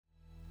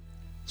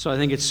So I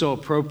think it's so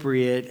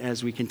appropriate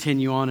as we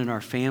continue on in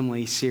our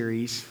family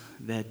series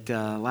that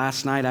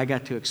last night I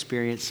got to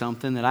experience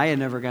something that I had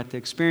never got to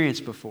experience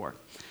before.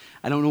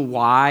 I don't know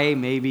why.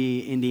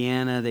 Maybe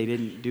Indiana, they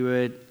didn't do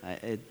it.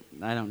 I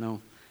don't know.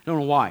 I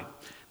don't know why.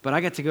 But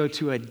I got to go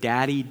to a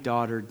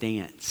daddy-daughter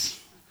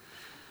dance.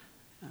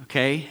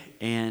 Okay?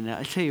 And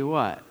I tell you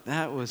what,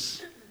 that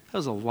was a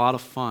lot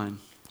of fun.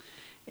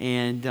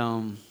 And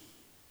I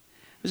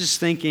was just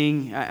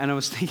thinking, and I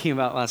was thinking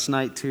about last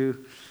night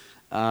too,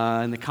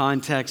 in the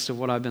context of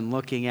what I've been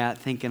looking at,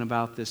 thinking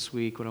about this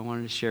week, what I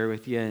wanted to share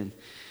with you.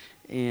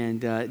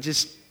 And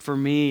just for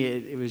me,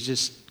 it was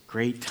just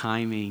great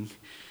timing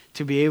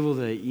to be able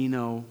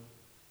to,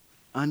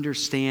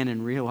 understand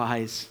and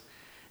realize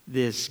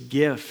this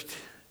gift,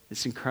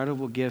 this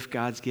incredible gift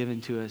God's given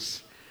to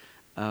us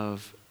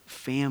of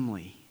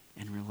family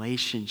and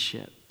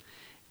relationship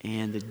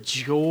and the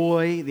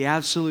joy, the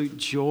absolute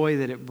joy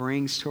that it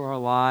brings to our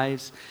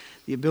lives,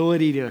 the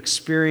ability to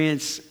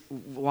experience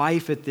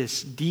life at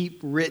this deep,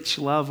 rich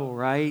level,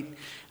 right?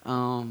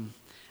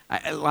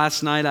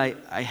 Last night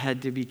I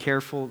had to be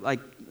careful. Like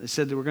I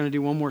said, that we're going to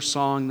do one more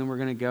song, then we're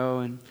going to go.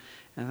 And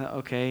I thought,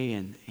 okay.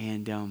 And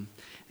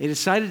they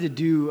decided to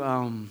do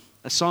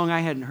a song I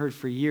hadn't heard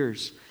for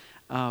years,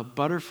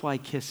 Butterfly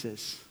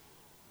Kisses.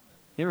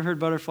 You ever heard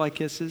Butterfly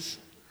Kisses?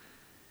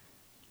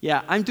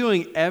 Yeah, I'm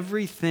doing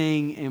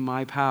everything in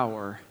my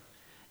power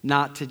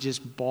not to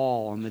just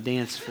bawl on the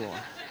dance floor.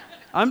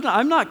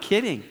 I'm not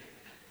kidding.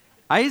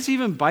 I was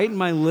even biting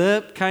my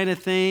lip kind of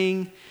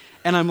thing,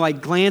 and I'm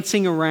like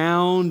glancing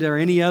around. Are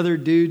any other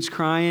dudes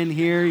crying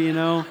here,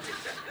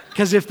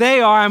 Because if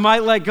they are, I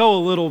might let go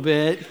a little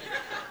bit.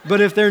 But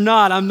if they're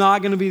not, I'm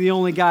not going to be the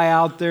only guy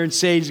out there, and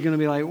Sage's going to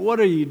be like, what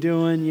are you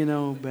doing,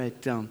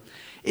 But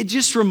it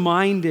just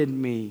reminded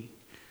me,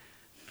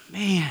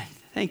 man,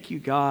 thank you,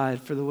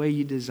 God, for the way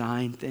you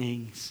design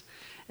things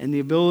and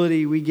the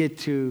ability we get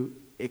to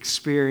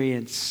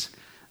experience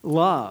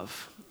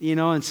love.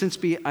 And since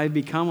I've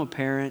become a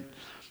parent,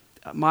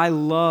 my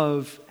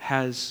love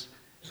has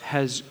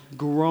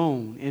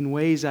grown in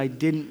ways I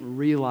didn't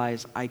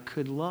realize I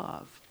could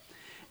love.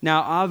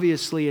 Now,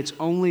 obviously, it's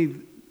only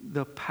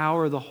the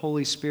power of the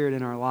Holy Spirit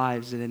in our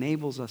lives that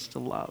enables us to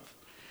love.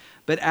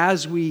 But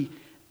as we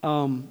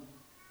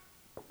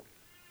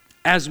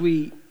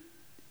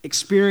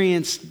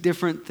experience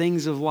different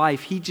things of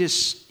life, He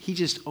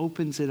just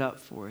opens it up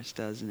for us,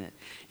 doesn't it?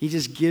 He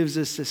just gives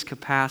us this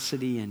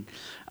capacity, and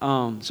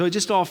so it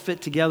just all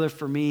fit together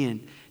for me.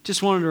 And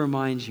just wanted to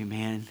remind you,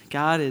 man,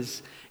 God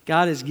has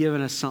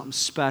given us something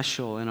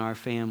special in our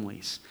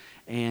families,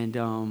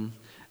 and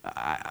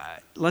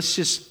let's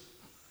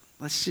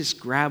just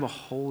grab a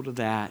hold of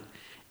that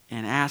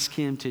and ask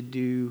Him to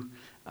do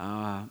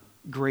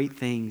great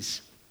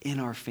things in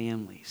our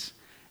families,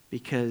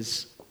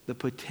 because the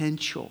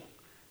potential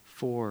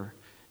for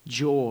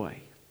joy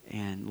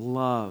and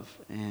love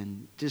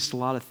and just a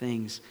lot of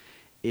things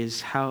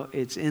is how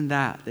it's in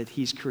that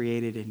He's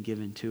created and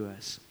given to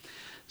us.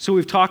 So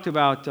we've talked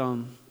about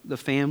the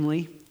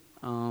family,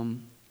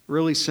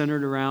 really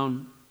centered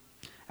around,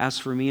 as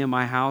for me and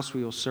my house,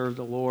 we will serve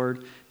the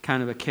Lord,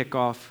 kind of a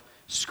kickoff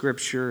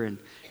scripture. And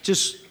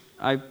just,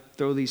 I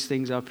throw these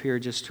things up here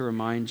just to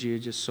remind you,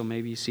 just so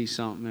maybe you see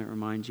something that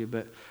reminds you.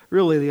 But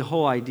really the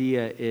whole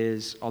idea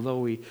is, although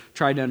we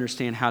tried to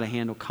understand how to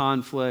handle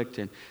conflict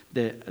and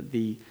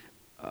the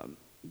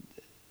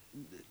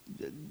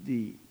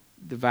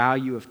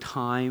value of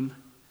time,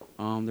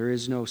 there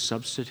is no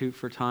substitute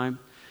for time.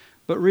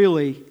 But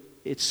really,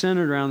 it's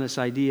centered around this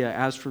idea,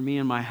 as for me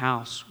and my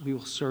house, we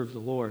will serve the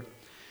Lord.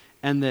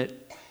 And that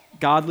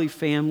godly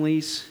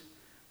families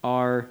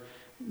are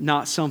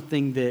not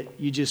something that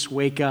you just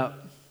wake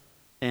up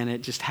and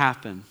it just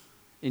happened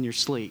in your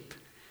sleep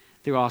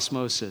through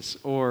osmosis.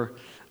 Or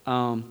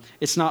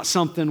it's not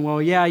something,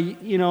 well, yeah,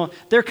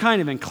 they're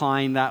kind of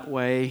inclined that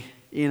way.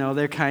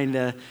 They're kind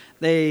of,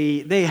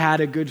 they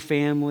had a good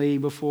family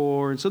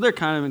before, and so they're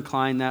kind of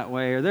inclined that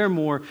way, or they're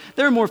more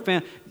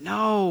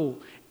No,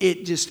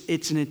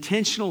 it's an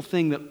intentional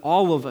thing that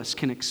all of us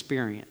can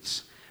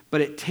experience.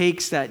 But it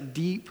takes that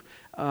deep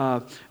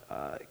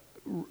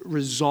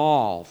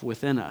resolve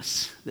within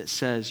us that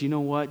says, you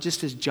know what,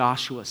 just as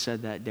Joshua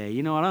said that day,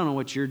 I don't know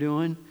what you're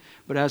doing,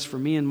 but as for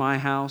me and my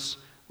house,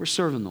 we're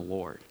serving the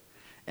Lord.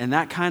 And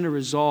that kind of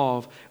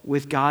resolve,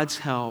 with God's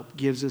help,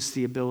 gives us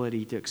the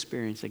ability to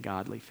experience a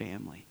godly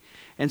family.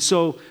 And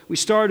so we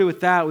started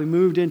with that. We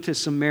moved into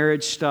some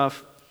marriage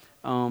stuff.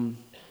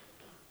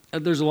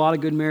 There's a lot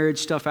of good marriage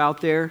stuff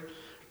out there.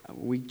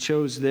 We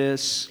chose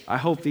this. I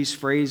hope these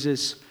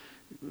phrases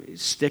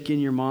stick in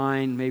your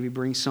mind, maybe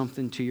bring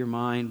something to your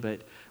mind.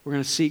 But we're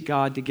going to seek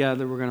God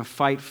together. We're going to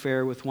fight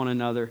fair with one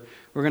another.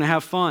 We're going to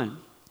have fun.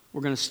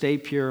 We're going to stay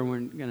pure, and we're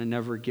going to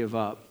never give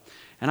up.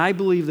 And I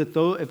believe that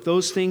if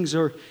those things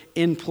are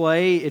in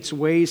play, it's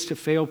ways to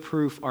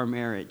fail-proof our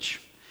marriage.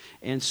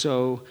 And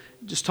so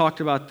just talked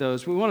about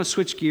those. We want to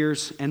switch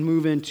gears and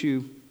move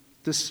into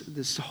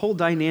this whole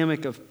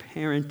dynamic of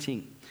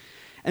parenting.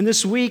 And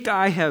this week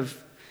I have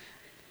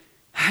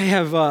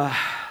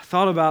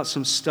thought about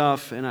some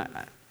stuff, and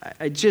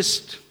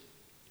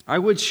I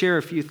would share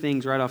a few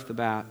things right off the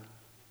bat.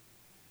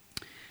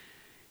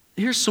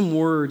 Here's some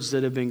words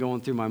that have been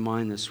going through my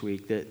mind this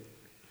week, that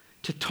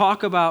to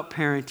talk about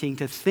parenting,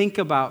 to think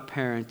about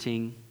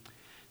parenting,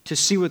 to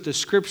see what the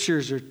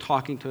scriptures are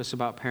talking to us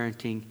about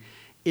parenting,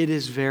 it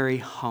is very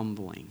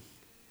humbling.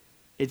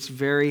 It's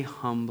very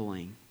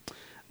humbling.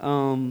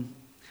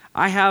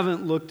 I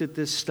haven't looked at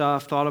this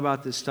stuff, thought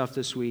about this stuff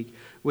this week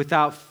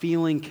without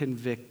feeling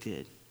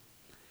convicted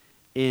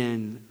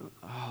in,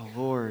 oh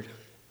Lord,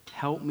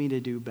 help me to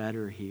do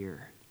better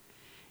here.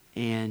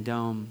 And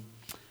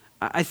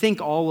I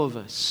think all of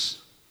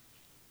us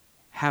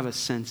have a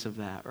sense of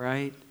that,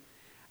 right?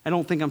 I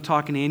don't think I'm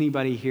talking to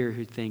anybody here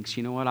who thinks,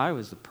 you know what, I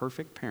was the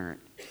perfect parent.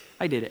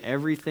 I did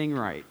everything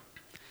right.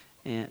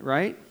 And,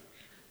 right?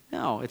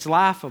 No, it's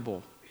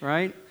laughable,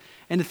 right?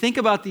 And to think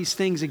about these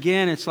things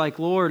again, it's like,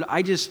 Lord,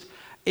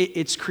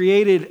 it's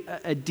created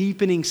a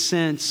deepening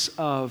sense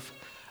of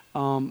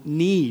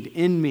need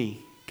in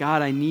me.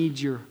 God, I need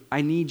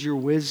your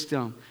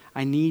wisdom.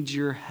 I need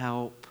your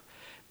help.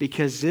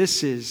 Because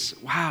this is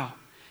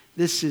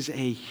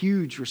a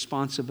huge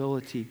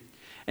responsibility.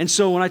 And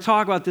so when I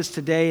talk about this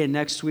today and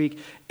next week,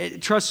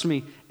 trust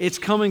me, it's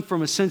coming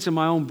from a sense of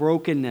my own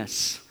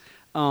brokenness.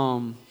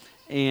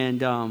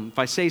 If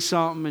I say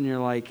something and you're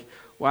like,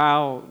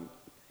 wow,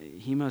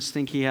 he must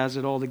think he has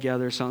it all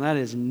together or something, that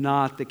is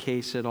not the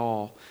case at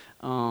all.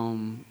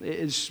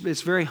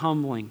 It's very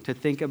humbling to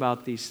think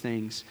about these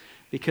things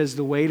because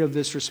the weight of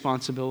this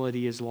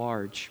responsibility is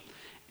large.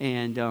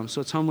 And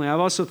so it's humbling. I've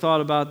also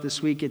thought about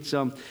this week,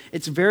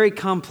 it's very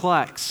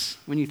complex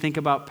when you think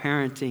about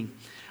parenting.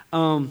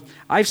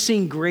 I've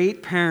seen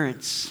great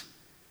parents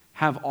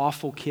have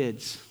awful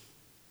kids.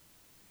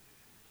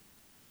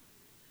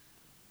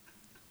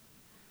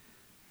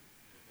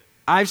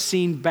 I've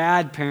seen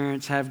bad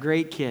parents have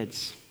great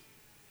kids.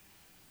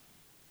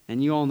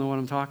 And you all know what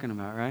I'm talking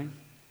about, right?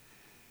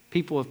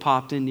 People have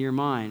popped into your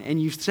mind.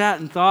 And you've sat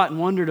and thought and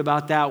wondered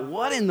about that.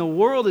 What in the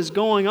world is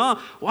going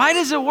on? Why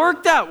does it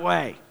work that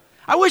way?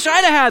 I wish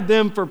I'd have had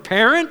them for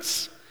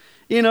parents.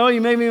 You know, you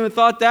maybe even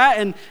thought that.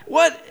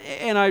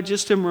 And I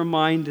just am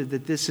reminded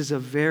that this is a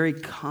very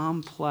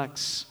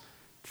complex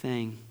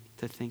thing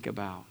to think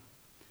about.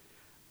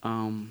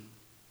 When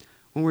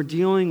we're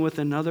dealing with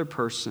another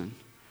person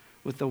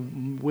with a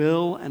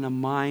will and a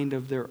mind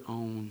of their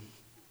own,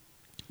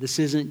 this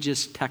isn't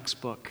just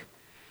textbook.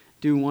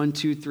 Do 1,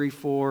 2, 3,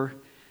 4.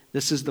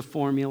 This is the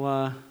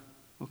formula,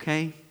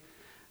 okay?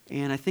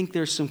 And I think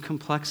there's some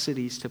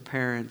complexities to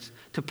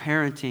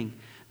parenting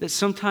that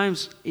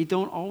sometimes you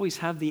don't always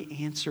have the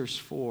answers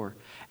for.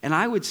 And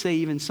I would say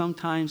even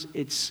sometimes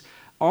it's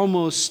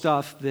almost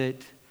stuff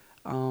that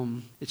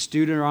it's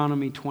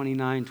Deuteronomy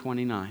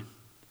 29:29.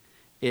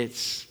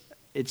 It's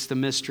the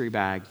mystery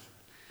bag.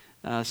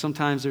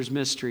 Sometimes there's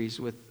mysteries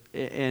with,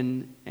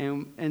 and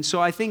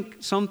so I think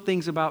some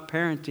things about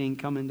parenting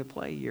come into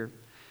play here.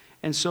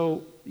 And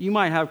so you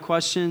might have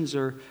questions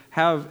or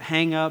have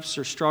hang-ups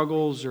or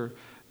struggles or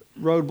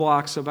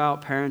roadblocks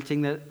about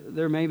parenting that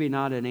there may be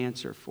not an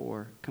answer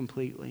for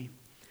completely.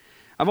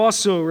 I've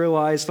also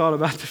thought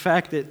about the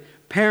fact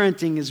that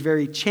parenting is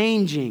very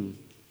changing.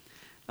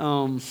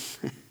 At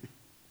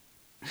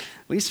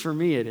least for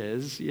me it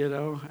is, you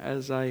know,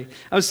 as I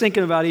was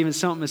thinking about even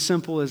something as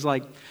simple as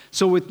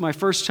so with our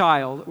first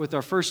child,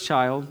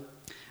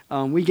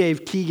 we've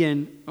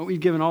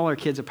given all our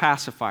kids a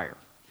pacifier.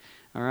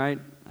 All right?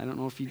 I don't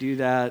know if you do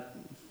that.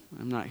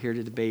 I'm not here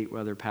to debate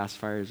whether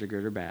pacifiers are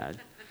good or bad.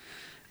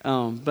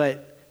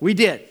 But we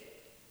did.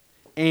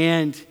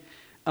 And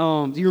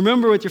do you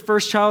remember with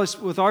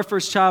our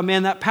first child,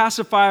 man, that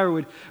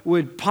pacifier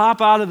would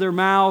pop out of their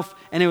mouth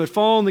and it would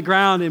fall on the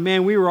ground and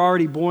man, we were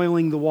already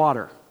boiling the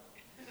water.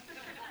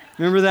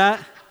 Remember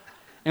that?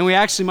 And we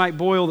actually might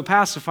boil the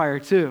pacifier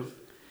too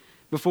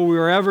before we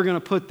were ever going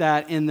to put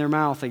that in their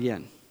mouth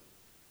again.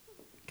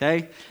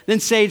 Okay? Then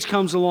Sage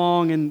comes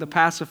along and the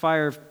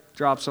pacifier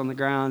drops on the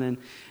ground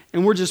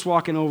and we're just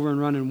walking over and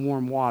running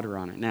warm water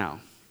on it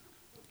now.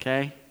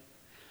 Okay?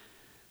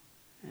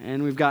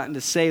 And we've gotten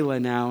to Selah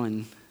now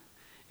and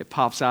it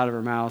pops out of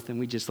her mouth and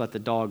we just let the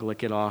dog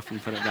lick it off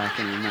and put it back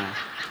in her mouth.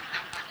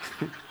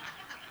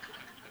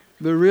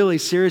 But really,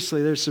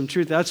 seriously, there's some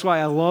truth. That's why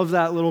I love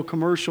that little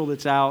commercial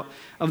that's out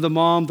of the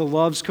Mom, the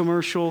Loves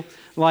commercial.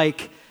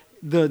 Like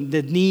the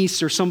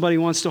niece or somebody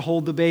wants to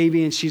hold the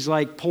baby and she's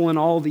like pulling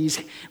all these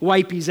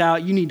wipies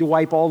out. You need to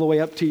wipe all the way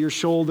up to your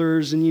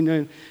shoulders.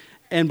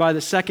 And by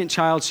the second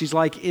child, she's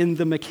like in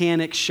the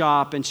mechanic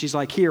shop and she's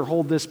like, here,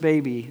 hold this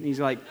baby. And he's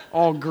like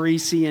all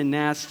greasy and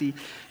nasty.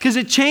 Because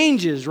it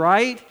changes,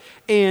 right?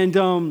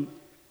 And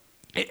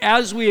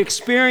as we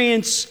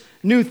experience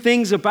new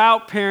things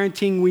about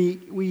parenting,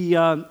 we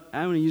I'm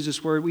going to use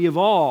this word, we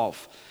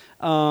evolve.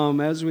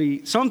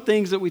 Some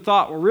things that we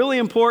thought were really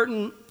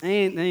important,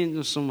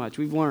 ain't so much.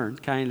 We've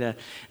learned, kind of.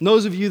 And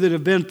those of you that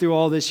have been through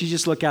all this, you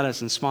just look at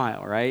us and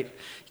smile, right?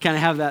 You kind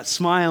of have that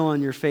smile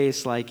on your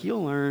face like,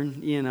 you'll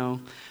learn, you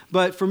know.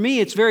 But for me,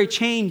 it's very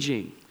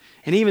changing.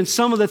 And even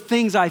some of the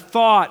things I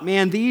thought,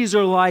 man, these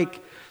are like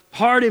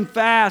hard and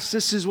fast.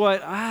 This is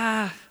what,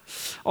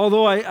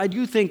 although I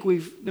do think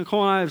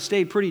Nicole and I have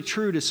stayed pretty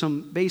true to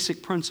some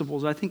basic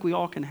principles I think we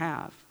all can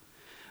have.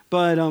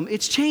 But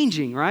it's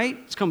changing, right?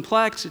 It's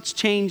complex, it's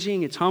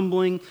changing, it's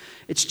humbling,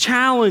 it's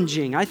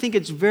challenging. I think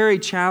it's very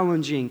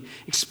challenging,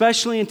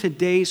 especially in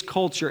today's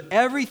culture.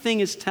 Everything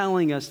is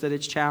telling us that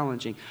it's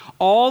challenging.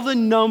 All the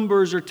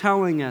numbers are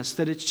telling us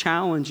that it's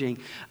challenging.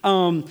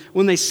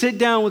 When they sit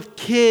down with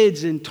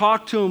kids and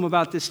talk to them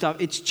about this stuff,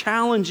 it's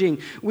challenging.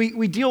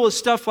 We deal with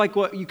stuff like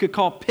what you could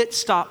call pit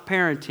stop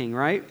parenting,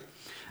 right?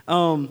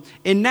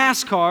 In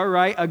NASCAR,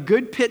 right, a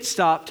good pit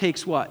stop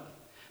takes what?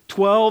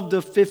 12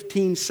 to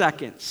 15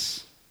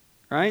 seconds,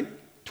 right?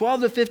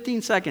 12 to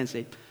 15 seconds.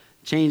 They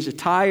change the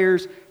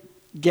tires,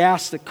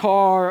 gas the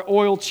car,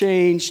 oil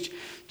changed,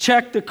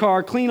 check the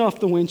car, clean off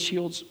the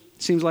windshields.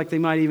 Seems like they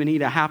might even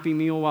eat a Happy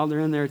Meal while they're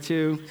in there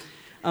too.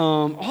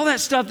 All that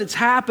stuff that's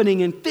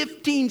happening in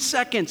 15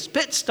 seconds,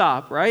 pit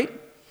stop, right?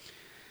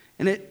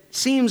 And it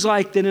seems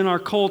like that in our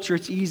culture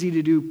it's easy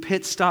to do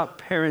pit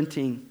stop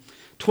parenting.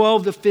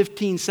 12 to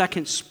 15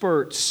 second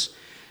spurts.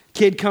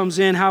 Kid comes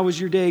in, how was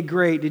your day?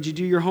 Great. Did you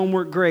do your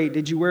homework? Great.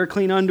 Did you wear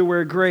clean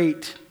underwear?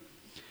 Great.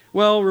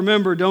 Well,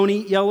 remember, don't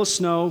eat yellow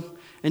snow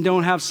and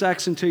don't have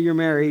sex until you're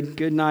married.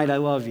 Good night, I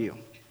love you.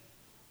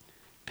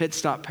 Pit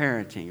stop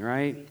parenting,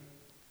 right?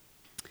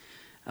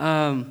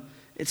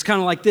 It's kind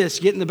of like this.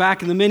 You get in the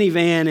back of the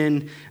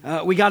minivan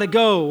and we got to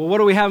go. Well,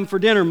 what are we having for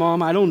dinner,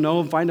 Mom? I don't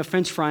know. Find a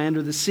French fry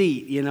under the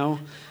seat, you know.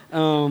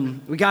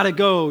 We got to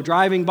go.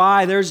 Driving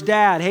by, there's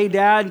Dad. Hey,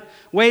 Dad,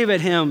 wave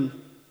at him.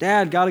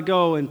 Dad, got to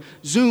go. And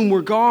zoom,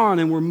 we're gone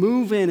and we're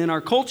moving. And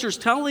our culture's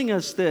telling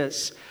us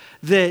this,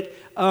 that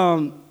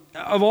of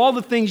all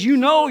the things, you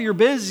know you're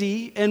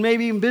busy and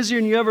maybe even busier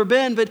than you've ever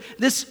been, but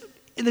this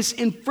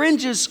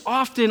infringes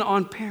often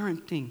on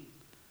parenting.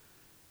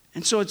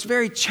 And so it's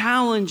very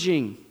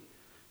challenging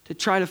to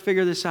try to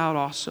figure this out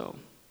also.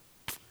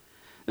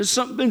 There's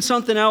been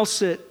something else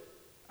that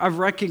I've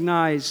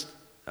recognized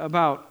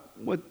about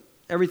what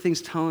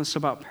everything's telling us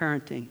about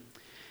parenting.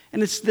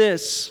 And it's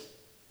this,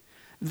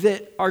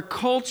 that our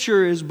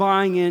culture is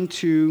buying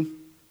into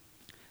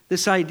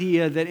this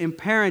idea that in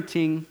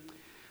parenting,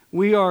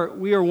 we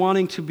are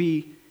wanting to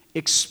be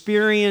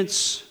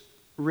experience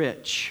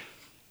rich.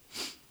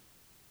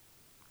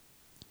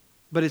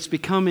 But it's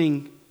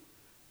becoming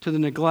to the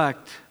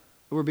neglect,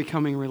 we're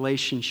becoming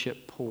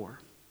relationship poor.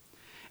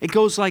 It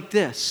goes like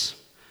this.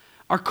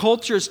 Our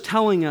culture is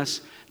telling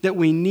us that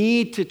we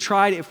need to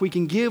try to, if we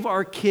can give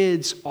our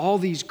kids all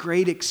these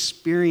great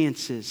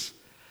experiences,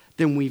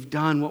 then we've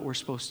done what we're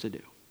supposed to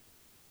do.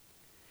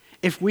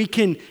 If we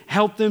can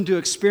help them to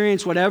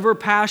experience whatever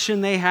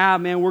passion they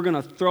have, man, we're going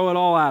to throw it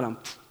all at them.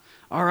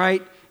 All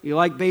right, you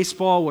like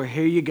baseball? Well,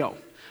 here you go.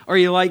 Or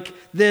you like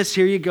this?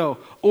 Here you go.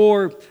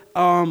 Or,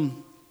 well,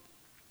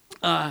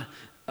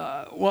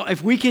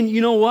 if we can, you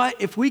know what?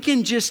 If we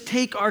can just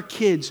take our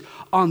kids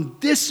on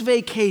this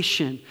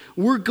vacation,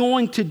 we're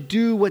going to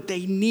do what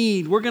they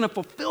need. We're going to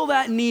fulfill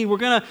that need. We're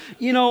going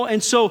to,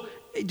 and so,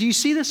 do you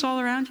see this all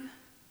around you?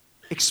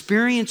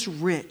 Experience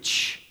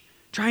rich.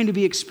 Trying to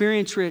be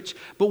experience rich.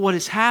 But what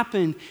has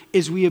happened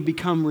is we have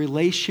become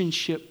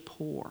relationship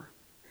poor.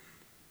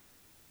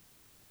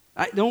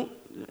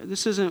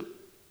 This isn't,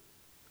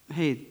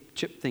 hey,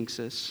 Chip thinks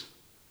this.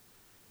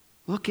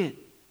 Look at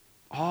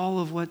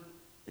all of what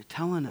they're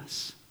telling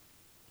us.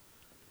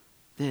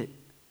 That,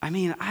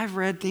 I've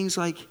read things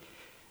like,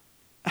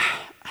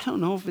 I don't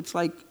know if it's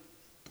like,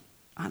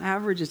 on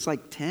average, it's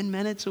like 10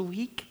 minutes a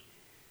week.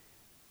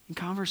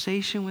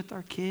 Conversation with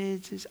our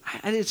kids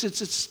it's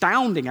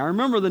astounding. I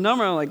remember the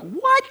number. I'm like,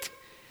 what?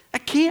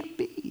 That can't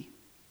be.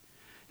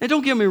 Now,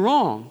 don't get me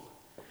wrong.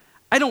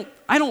 I don't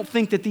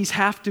think that these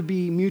have to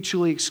be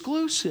mutually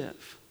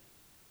exclusive.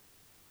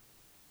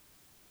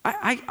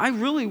 I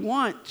really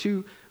want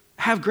to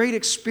have great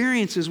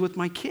experiences with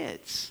my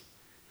kids.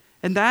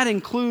 And that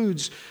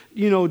includes,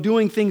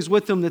 doing things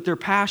with them that they're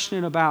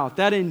passionate about.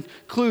 That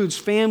includes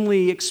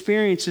family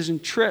experiences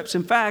and trips.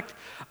 In fact,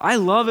 I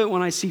love it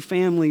when I see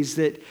families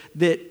that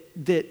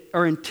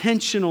are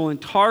intentional and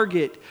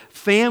target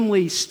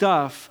family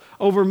stuff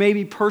over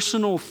maybe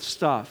personal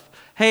stuff.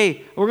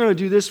 Hey, we're going to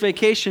do this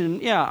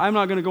vacation. Yeah, I'm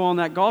not going to go on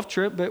that golf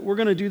trip, but we're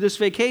going to do this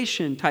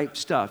vacation type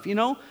stuff,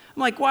 I'm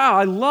like, wow,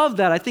 I love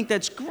that. I think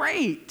that's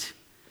great.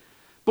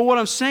 But what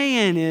I'm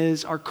saying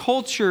is our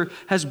culture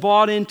has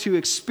bought into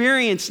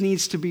experience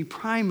needs to be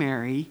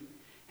primary,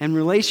 and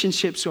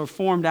relationships are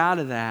formed out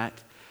of that,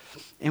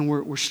 and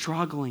we're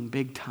struggling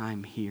big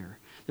time here.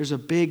 There's a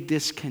big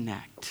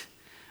disconnect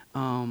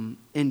in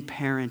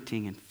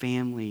parenting and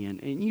family,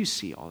 and you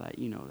see all that,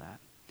 you know that.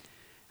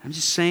 I'm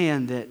just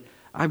saying that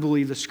I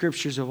believe the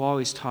scriptures have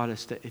always taught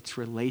us that it's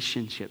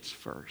relationships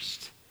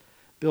first,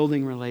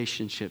 building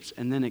relationships,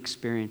 and then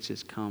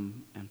experiences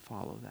come and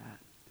follow that.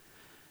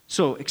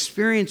 So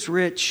experience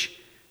rich,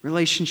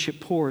 relationship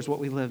poor is what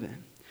we live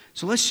in.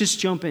 So let's just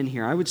jump in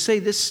here. I would say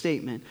this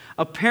statement: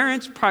 a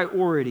parent's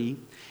priority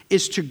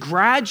is to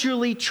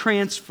gradually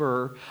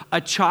transfer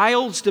a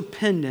child's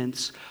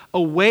dependence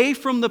away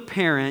from the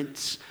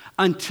parents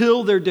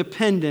until their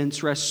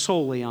dependence rests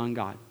solely on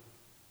God.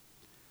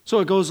 So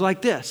it goes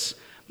like this.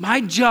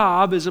 My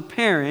job as a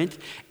parent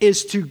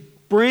is to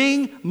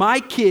bring my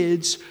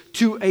kids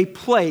to a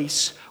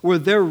place where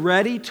they're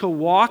ready to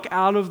walk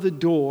out of the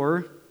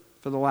door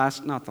for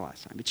not the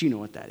last time, but you know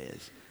what that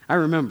is. I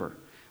remember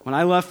when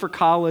I left for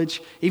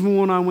college, even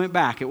when I went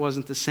back, it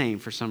wasn't the same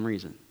for some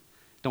reason.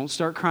 Don't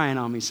start crying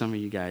on me, some of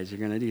you guys. You're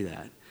going to do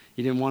that.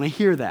 You didn't want to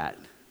hear that.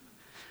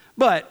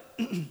 But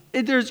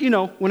there's,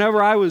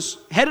 whenever I was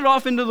headed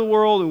off into the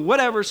world and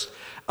whatever,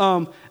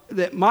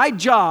 that my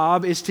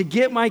job is to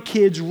get my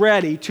kids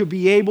ready to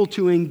be able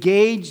to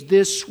engage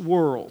this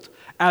world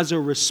as a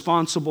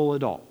responsible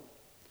adult.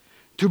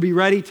 To be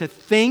ready to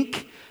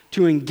think,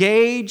 to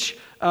engage,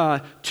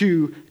 to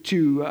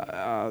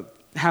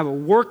have a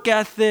work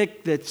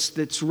ethic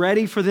that's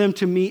ready for them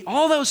to meet,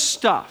 all those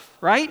stuff,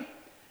 right?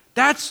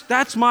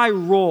 That's my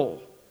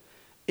role.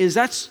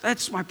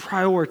 That's my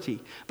priority.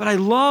 But I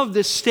love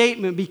this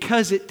statement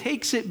because it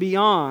takes it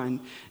beyond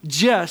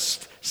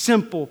just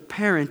simple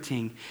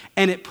parenting,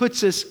 and it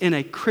puts us in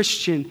a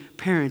Christian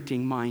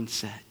parenting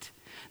mindset.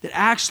 That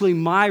actually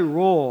my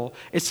role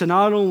is to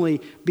not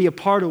only be a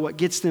part of what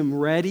gets them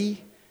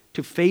ready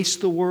to face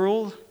the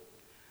world,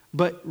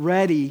 but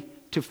ready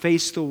to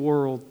face the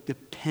world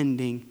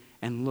depending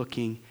and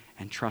looking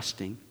and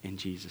trusting in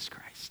Jesus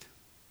Christ.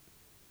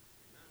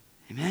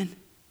 Amen?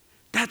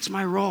 That's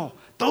my role.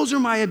 Those are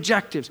my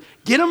objectives.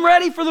 Get them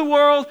ready for the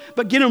world,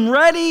 but get them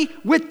ready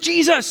with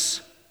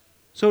Jesus,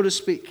 so to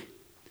speak.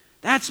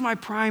 That's my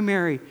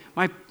primary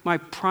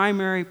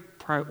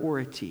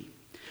priority.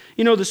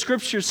 The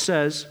scripture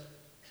says,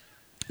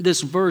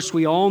 this verse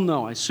we all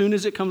know, as soon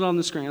as it comes on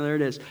the screen, there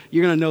it is.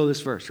 You're going to know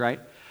this verse, right?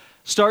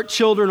 Start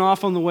children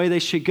off on the way they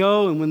should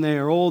go, and when they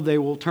are old, they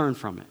will turn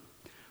from it.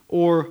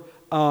 Or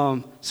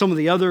some of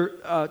the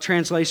other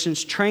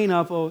translations, train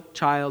up a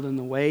child in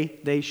the way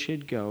they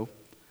should go,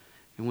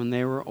 and when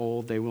they were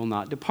old, they will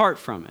not depart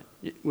from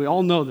it. We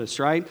all know this,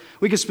 right?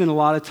 We could spend a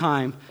lot of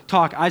time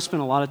I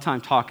spent a lot of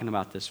time talking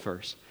about this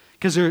verse,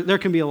 because there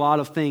can be a lot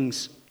of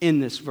things in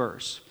this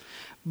verse.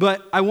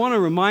 But I want to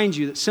remind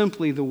you that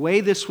simply the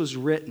way this was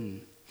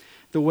written,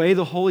 the way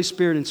the Holy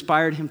Spirit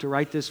inspired him to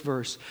write this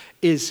verse,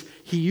 is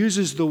he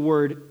uses the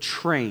word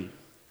train.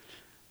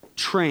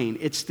 Train.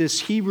 It's this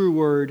Hebrew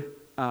word,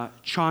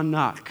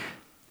 chanuk.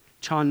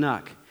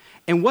 Chanuk.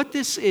 And what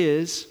this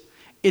is,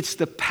 it's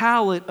the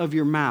palate of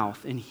your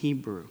mouth in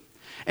Hebrew.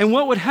 And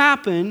what would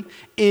happen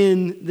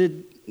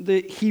in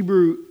the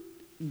Hebrew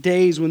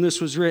days when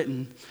this was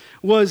written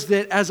was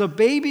that as a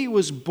baby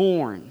was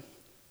born,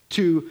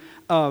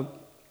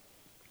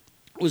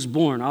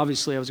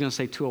 obviously I was going to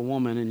say to a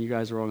woman, and you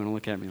guys are all going to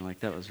look at me like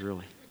that was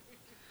a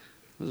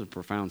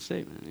profound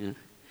statement. Yeah?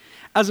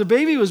 As a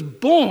baby was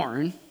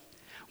born,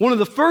 one of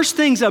the first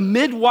things a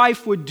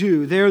midwife would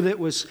do there that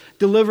was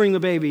delivering the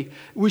baby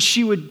was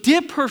she would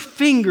dip her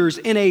fingers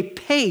in a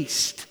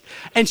paste,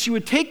 and she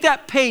would take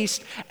that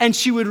paste and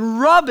she would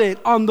rub it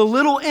on the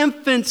little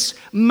infant's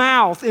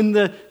mouth, in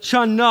the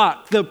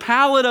chanuk, the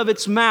palate of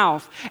its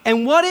mouth.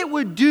 And what it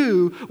would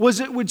do was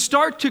it would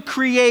start to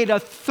create a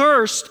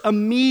thirst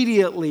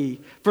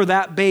immediately for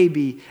that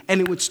baby,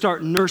 and it would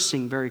start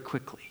nursing very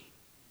quickly.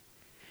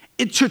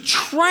 To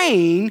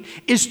train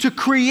is to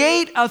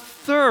create a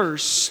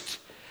thirst.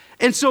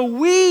 And so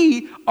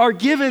we are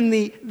given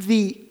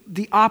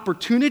the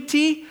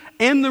opportunity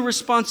and the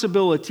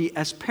responsibility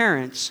as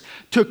parents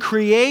to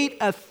create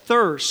a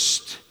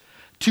thirst,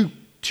 to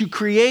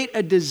create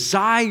a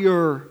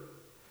desire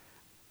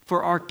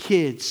for our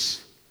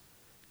kids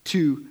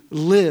to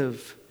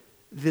live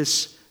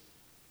this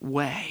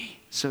way,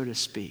 so to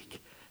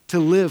speak. To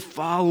live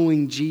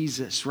following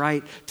Jesus,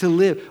 right? To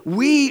live.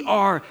 We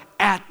are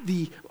at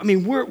we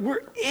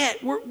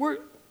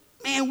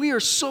are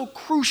so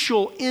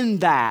crucial in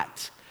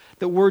that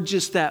we're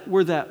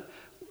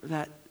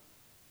that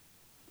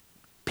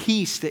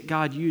piece that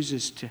God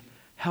uses to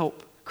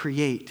help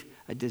create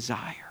a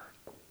desire.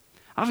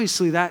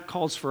 Obviously, that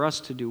calls for us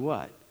to do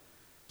what?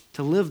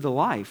 To live the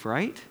life,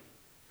 right?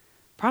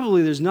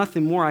 Probably there's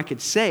nothing more I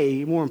could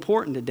say more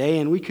important today,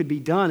 and we could be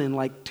done in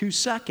like 2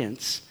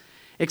 seconds.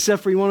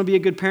 Except for you want to be a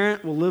good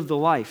parent? Well, live the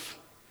life.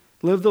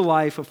 Live the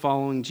life of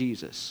following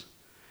Jesus.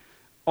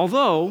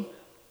 Although,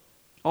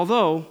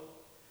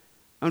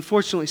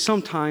 unfortunately,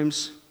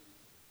 sometimes,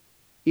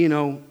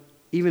 even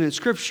in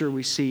Scripture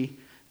we see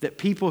that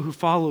people who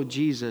followed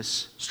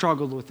Jesus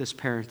struggled with this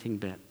parenting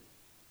bit,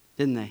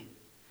 didn't they?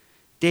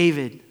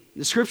 David,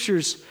 the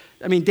Scriptures,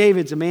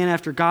 David's a man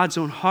after God's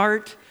own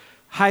heart.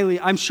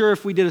 I'm sure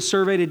if we did a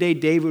survey today,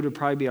 David would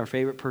probably be our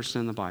favorite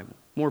person in the Bible.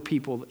 More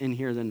people in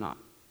here than not.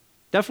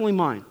 Definitely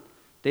mine.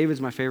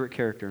 David's my favorite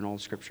character in all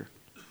of Scripture.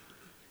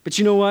 But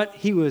you know what?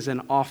 He was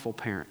an awful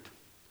parent.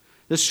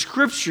 The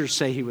Scriptures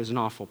say he was an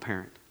awful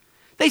parent.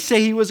 They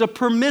say he was a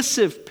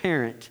permissive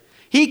parent.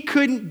 He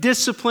couldn't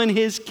discipline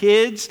his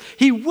kids.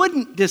 He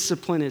wouldn't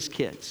discipline his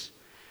kids.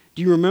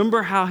 Do you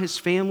remember how his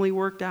family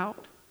worked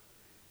out?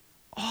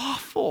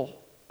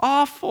 Awful.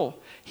 awful.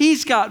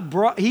 He's got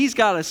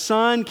a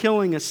son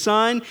killing a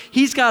son.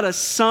 He's got a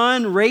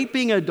son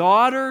raping a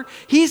daughter.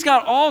 He's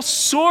got all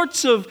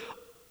sorts of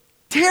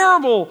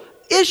terrible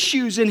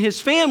issues in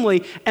his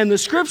family. And the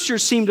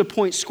scriptures seem to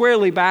point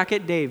squarely back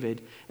at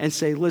David and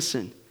say,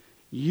 listen,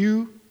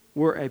 you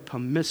were a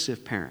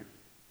permissive parent.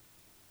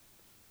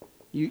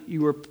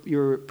 You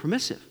were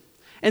permissive.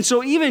 And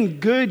so even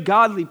good,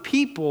 godly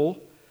people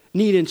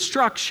need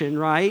instruction,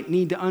 right?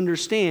 Need to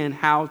understand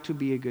how to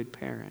be a good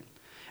parent.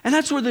 And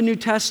that's where the New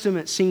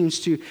Testament seems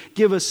to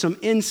give us some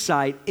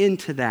insight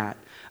into that.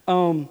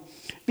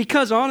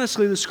 Because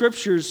honestly, the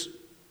scriptures,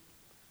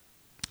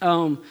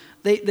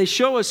 they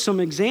show us some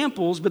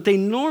examples, but they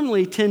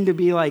normally tend to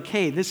be like,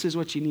 hey, this is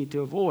what you need to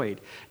avoid.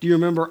 Do you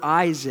remember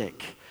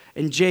Isaac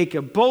and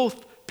Jacob?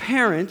 Both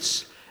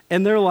parents,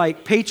 and they're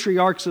like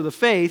patriarchs of the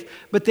faith,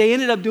 but they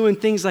ended up doing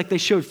things like they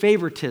showed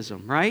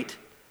favoritism, right?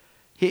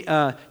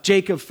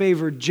 Jacob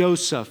favored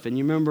Joseph, and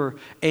you remember,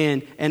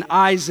 and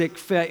Isaac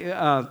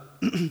favored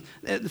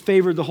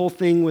the whole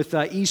thing with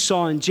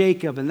Esau and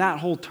Jacob and that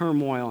whole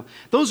turmoil.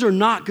 Those are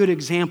not good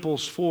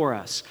examples for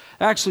us.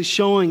 They're actually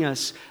showing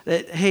us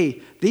that,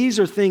 hey, these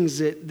are things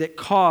that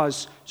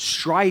cause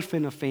strife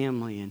in a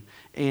family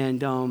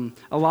and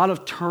a lot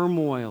of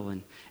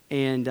turmoil.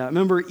 And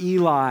remember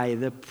Eli,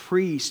 the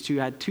priest who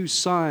had 2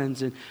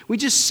 sons. And we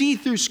just see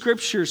through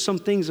Scripture some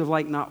things of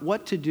like not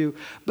what to do.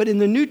 But in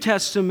the New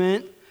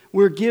Testament,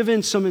 we're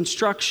given some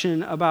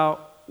instruction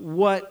about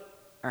what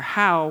or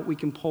how we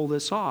can pull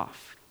this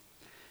off.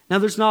 Now,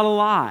 there's not a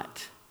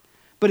lot,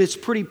 but it's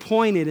pretty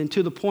pointed and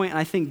to the point, and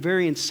I think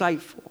very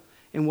insightful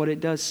in what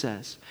it does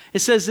says. It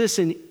says this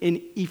in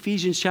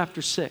Ephesians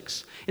chapter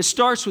 6. It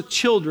starts with,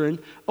 children,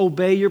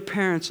 obey your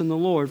parents in the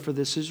Lord, for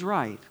this is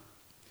right.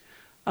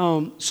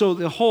 So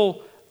the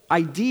whole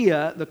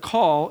idea, the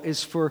call,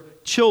 is for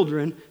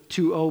children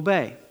to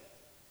obey.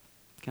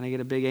 Can I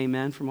get a big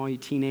amen from all you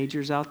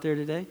teenagers out there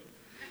today?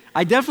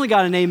 I definitely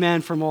got an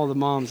amen from all the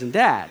moms and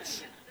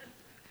dads.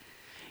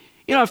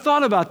 You know, I've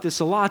thought about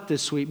this a lot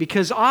this week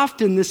because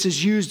often this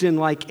is used in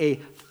like a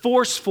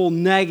forceful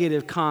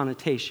negative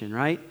connotation,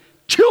 right?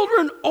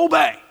 Children,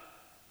 obey.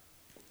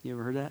 You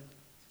ever heard that?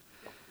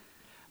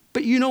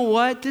 But you know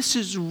what? This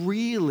is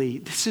really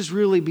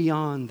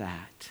beyond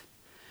that.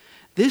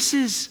 This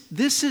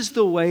is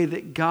the way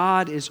that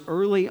God is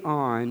early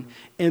on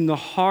in the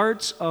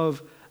hearts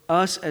of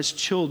us as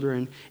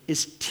children,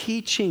 is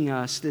teaching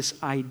us this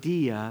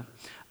idea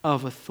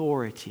of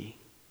authority.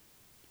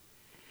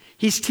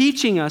 He's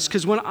teaching us,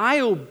 because when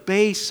I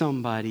obey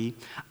somebody,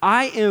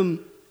 I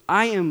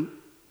am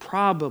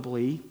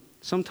probably,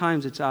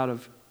 sometimes it's out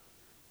of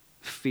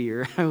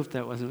fear. I hope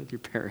that wasn't with your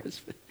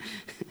parents, but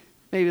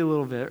maybe a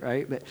little bit,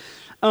 right? But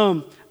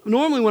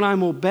normally when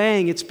I'm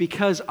obeying, it's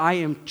because I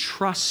am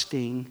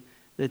trusting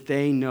that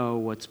they know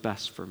what's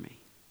best for me,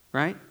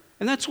 right?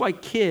 And that's why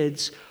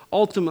kids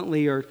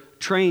ultimately are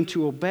trained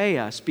to obey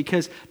us,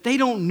 because they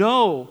don't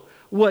know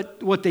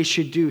what they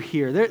should do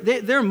here.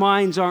 Their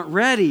minds aren't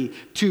ready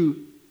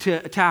to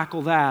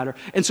tackle that.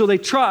 And so they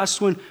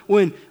trust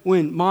when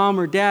mom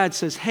or dad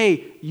says,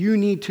 hey, you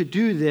need to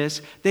do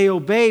this, they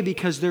obey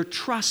because they're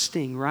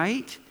trusting,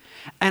 right?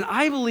 And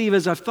I believe,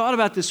 as I've thought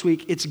about this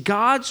week, it's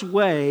God's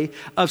way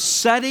of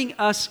setting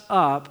us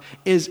up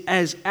as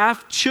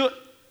children.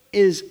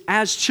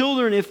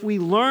 If we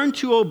learn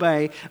to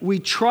obey, we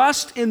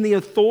trust in the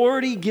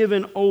authority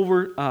given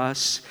over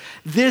us.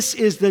 This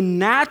is the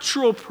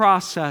natural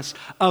process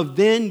of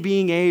then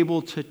being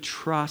able to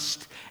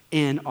trust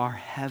in our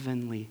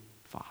Heavenly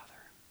Father.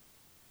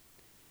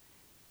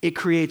 It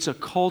creates a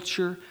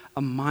culture,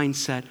 a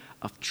mindset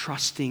of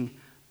trusting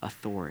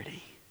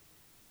authority.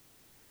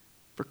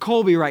 For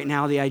Colby right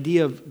now, the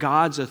idea of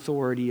God's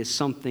authority is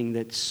something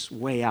that's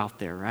way out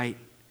there, right?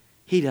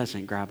 He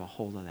doesn't grab a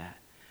hold of that.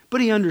 But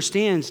he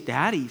understands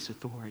Daddy's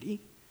authority,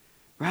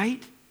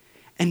 right?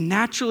 And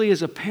naturally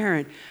as a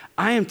parent,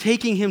 I am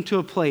taking him to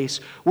a place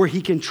where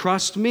he can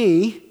trust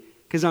me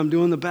because I'm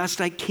doing the best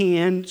I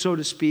can, so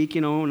to speak,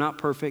 not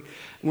perfect.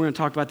 We're going to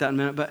talk about that in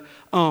a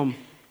minute.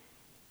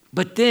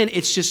 But then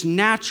it's just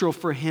natural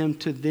for him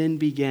to then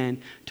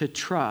begin to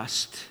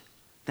trust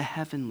the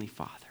Heavenly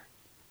Father.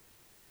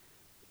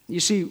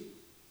 You see,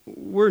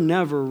 we're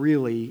never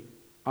really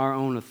our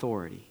own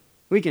authority.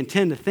 We can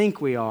tend to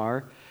think we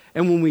are,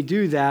 and when we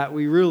do that,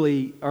 we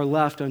really are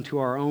left unto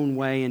our own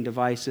way and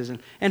devices.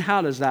 And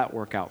how does that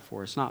work out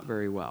for us? Not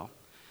very well.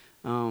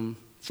 Some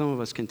of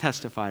us can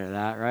testify to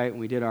that, right? When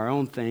we did our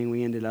own thing,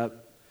 we ended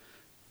up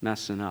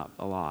messing up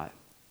a lot.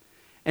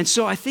 And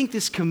so I think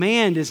this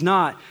command is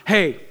not,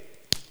 hey,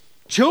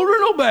 children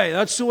obey.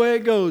 That's the way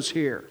it goes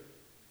here.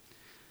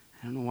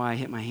 I don't know why I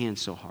hit my hand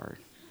so hard.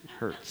 It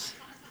hurts.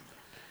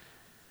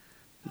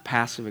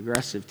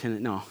 Passive-aggressive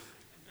tendency. No.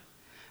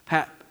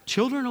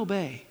 Children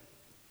obey.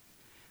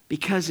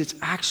 Because it's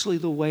actually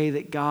the way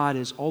that God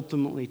is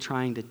ultimately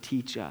trying to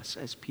teach us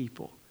as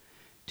people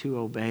to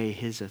obey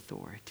His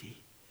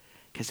authority.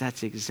 Because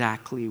that's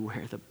exactly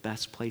where the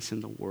best place in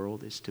the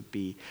world is to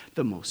be.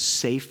 The most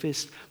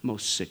safest,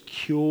 most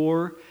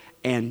secure,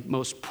 and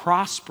most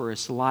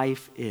prosperous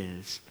life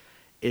is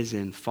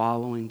in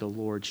following the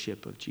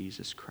lordship of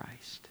Jesus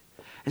Christ.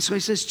 And so he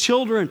says,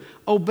 children,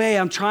 obey.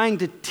 I'm trying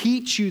to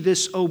teach you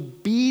this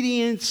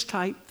obedience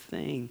type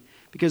thing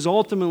because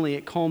ultimately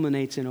it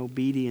culminates in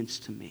obedience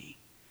to me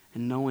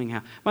and knowing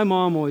how. My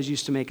mom always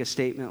used to make a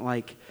statement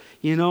like,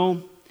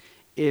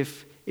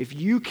 if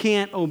you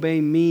can't obey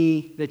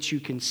me that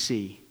you can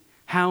see,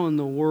 how in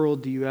the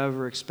world do you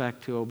ever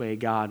expect to obey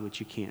God which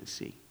you can't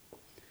see?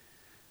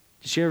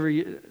 Did she ever?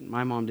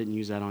 My mom didn't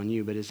use that on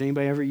you, but has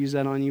anybody ever used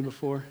that on you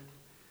before?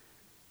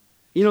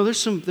 There's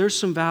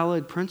some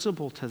valid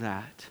principle to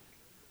that.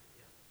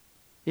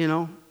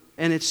 And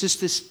it's just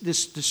the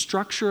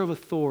structure of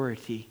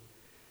authority.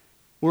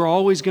 We're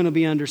always going to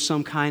be under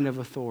some kind of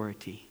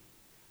authority.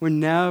 We're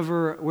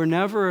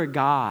never a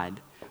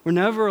God. We're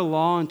never a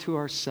law unto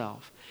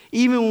ourselves.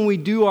 Even when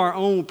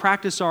we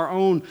practice our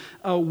own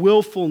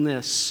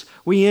willfulness,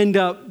 we end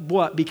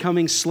up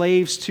becoming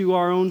slaves to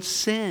our own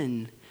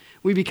sin.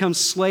 We become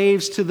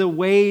slaves to the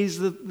ways,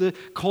 the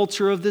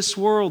culture of this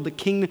world, the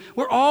kingdom.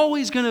 We're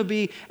always going to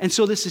be, and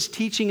so this is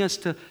teaching us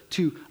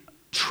to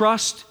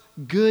trust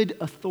good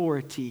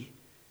authority,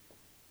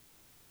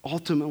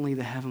 ultimately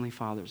the Heavenly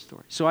Father's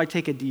authority. So I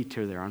take a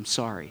detour there. I'm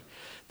sorry.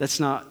 That's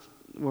not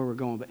where we're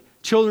going. But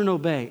children,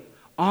 obey.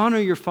 Honor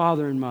your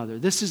father and mother.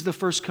 This is the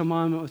first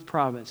commandment with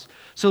promise,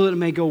 so that it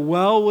may go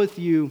well with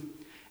you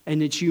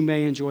and that you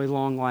may enjoy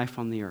long life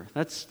on the earth.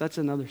 That's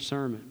another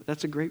sermon.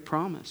 That's a great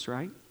promise,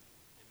 right?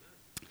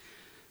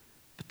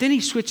 But then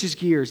he switches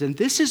gears, and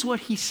this is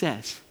what he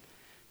says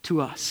to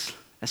us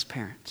as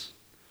parents.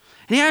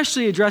 And he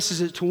actually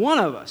addresses it to one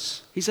of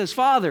us. He says,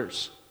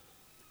 fathers.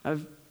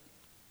 I've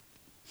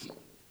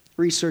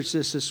researched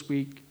this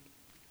week.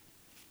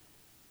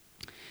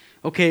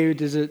 Okay,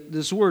 does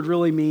this word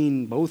really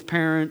mean both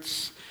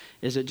parents?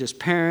 Is it just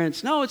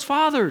parents? No, it's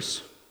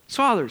fathers. It's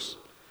fathers.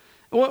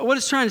 What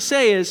it's trying to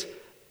say is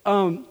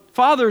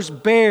fathers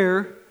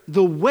bear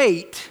the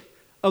weight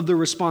of the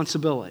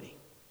responsibility.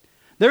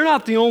 They're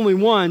not the only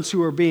ones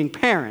who are being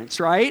parents,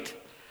 right?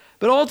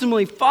 But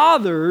ultimately,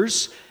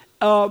 fathers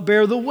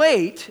bear the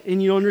weight,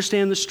 and you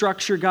understand the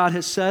structure God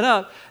has set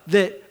up,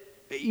 that,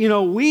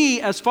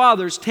 we as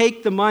fathers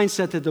take the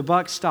mindset that the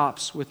buck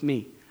stops with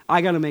me.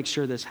 I got to make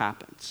sure this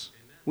happens.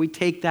 Amen. We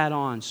take that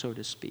on, so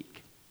to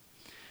speak.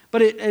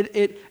 But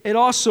it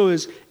also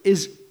is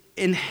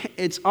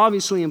it's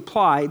obviously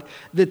implied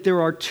that there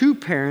are two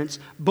parents.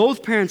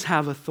 Both parents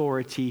have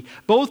authority.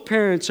 Both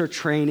parents are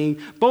training.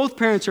 Both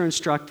parents are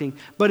instructing.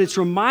 But it's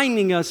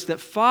reminding us that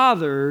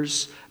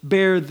fathers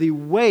bear the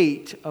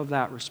weight of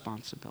that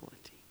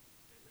responsibility.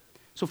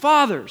 So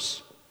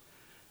fathers,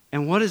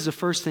 and what is the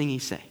first thing he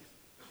say?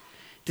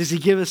 Does he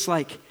give us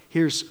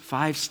here's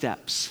 5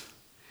 steps?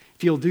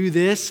 If you'll do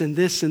this and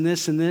this and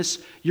this and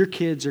this, your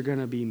kids are going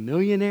to be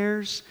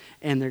millionaires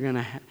and they're going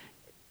to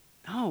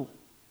No.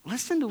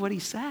 Listen to what he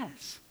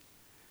says.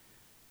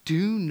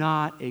 Do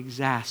not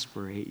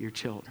exasperate your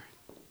children.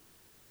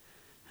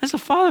 As a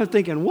father, I'm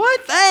thinking,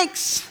 what?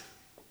 Thanks.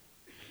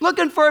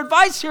 Looking for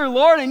advice here,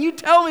 Lord, and you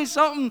tell me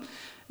something.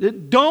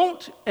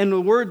 Don't, and the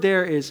word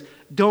there is,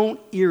 don't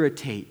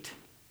irritate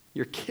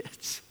your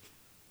kids.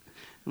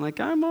 I'm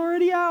like, I'm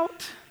already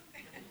out.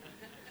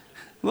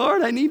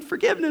 Lord, I need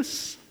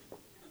forgiveness.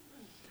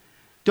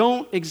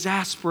 Don't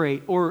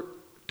exasperate or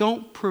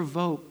don't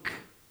provoke.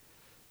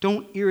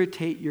 Don't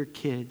irritate your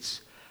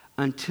kids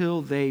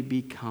until they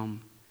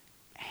become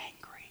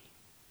angry.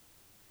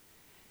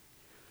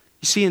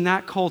 You see, in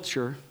that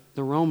culture,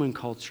 the Roman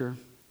culture,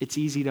 it's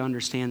easy to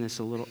understand this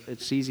a little.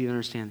 It's easy to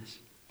understand this.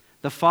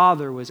 The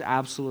father was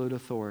absolute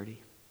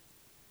authority.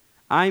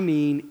 I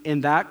mean,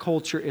 in that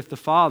culture, if the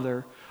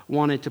father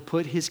wanted to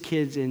put his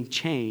kids in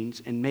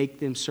chains and make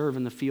them serve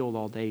in the field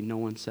all day, no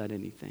one said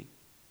anything.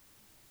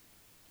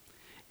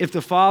 If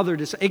the father,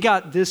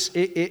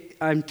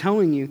 I'm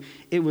telling you,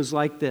 it was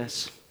like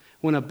this.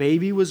 When a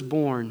baby was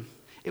born,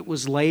 it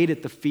was laid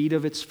at the feet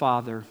of its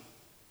father.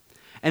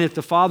 And if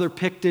the father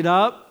picked it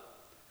up,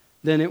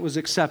 then it was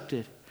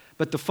accepted.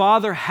 But the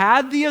father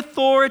had the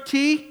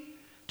authority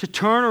to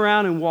turn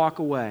around and walk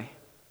away.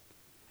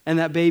 And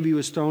that baby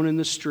was thrown in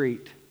the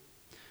street.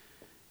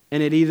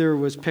 And it either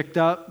was picked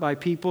up by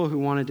people who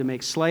wanted to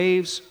make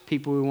slaves,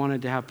 people who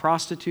wanted to have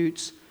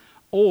prostitutes,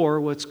 or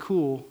what's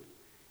cool,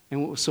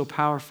 and what was so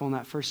powerful in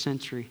that first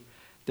century,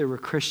 there were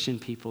Christian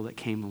people that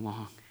came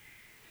along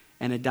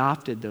and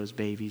adopted those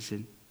babies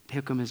and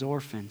took them as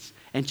orphans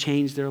and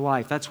changed their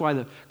life. That's why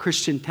the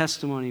Christian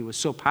testimony was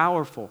so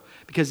powerful,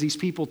 because these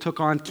people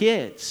took on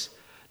kids.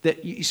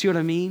 You see what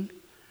I mean?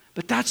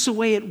 But that's the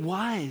way it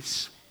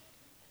was.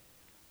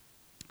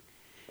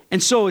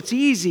 And so it's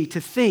easy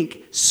to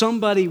think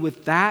somebody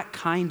with that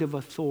kind of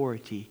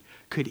authority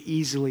could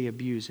easily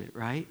abuse it,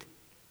 right?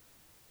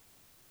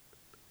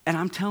 And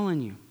I'm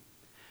telling you,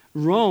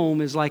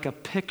 Rome is like a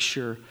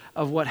picture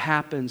of what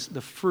happens,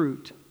 the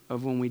fruit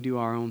of when we do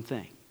our own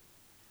thing.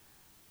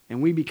 And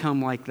we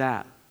become like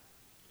that.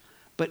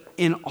 But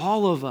in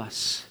all of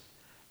us,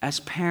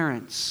 as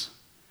parents,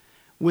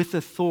 with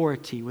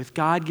authority, with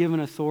God-given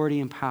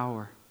authority and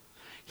power,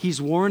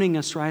 He's warning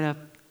us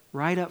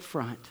right up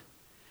front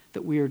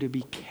that we are to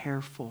be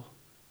careful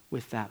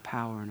with that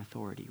power and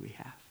authority we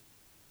have.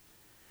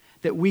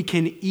 That we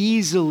can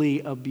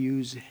easily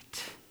abuse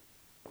it.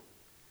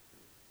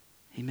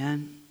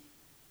 Amen?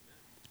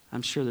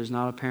 I'm sure there's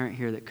not a parent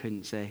here that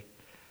couldn't say,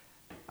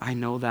 I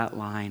know that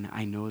line,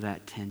 I know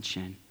that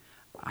tension.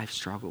 I've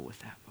struggled with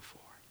that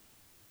before.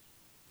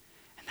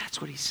 And that's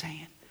what he's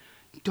saying.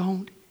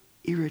 Don't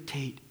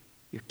irritate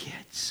your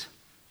kids.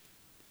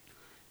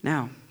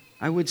 Now,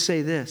 I would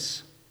say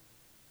this.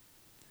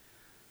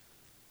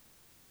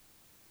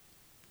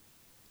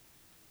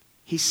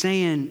 He's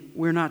saying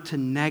we're not to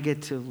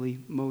negatively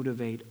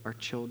motivate our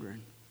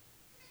children.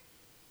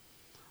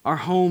 Our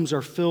homes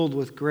are filled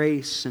with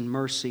grace and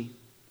mercy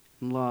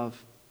and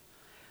love.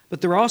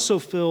 But they're also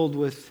filled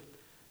with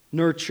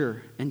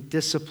nurture and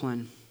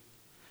discipline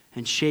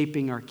and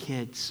shaping our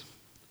kids.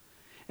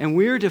 And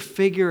we're to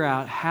figure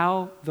out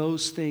how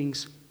those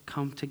things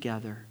come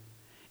together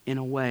in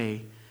a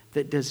way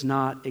that does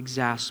not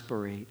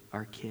exasperate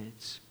our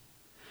kids.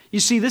 You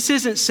see, this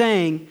isn't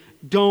saying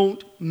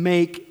don't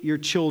make your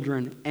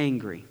children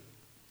angry,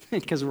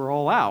 because we're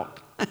all out.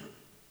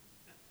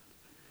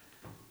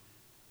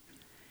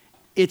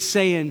 It's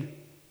saying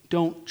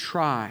don't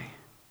try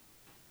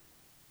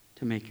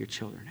to make your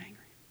children angry.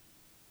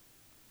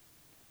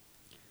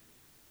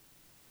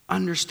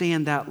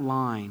 Understand that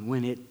line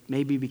when it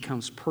maybe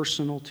becomes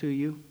personal to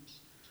you,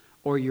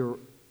 or you're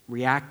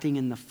reacting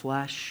in the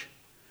flesh,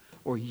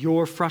 or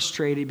you're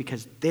frustrated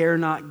because they're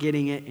not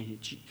getting it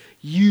and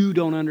you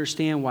don't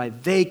understand why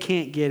they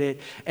can't get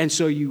it. And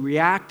so you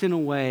react in a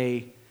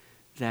way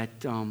that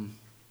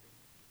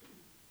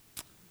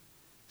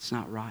it's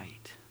not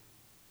right.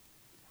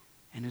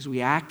 And as we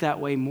act that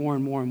way more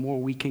and more and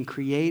more, we can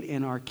create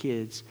in our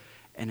kids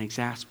an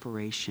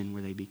exasperation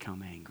where they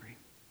become angry.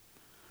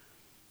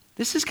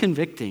 This is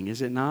convicting,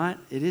 is it not?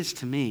 It is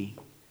to me.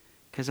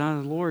 Because the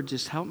Lord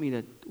just helped me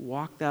to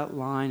walk that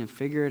line and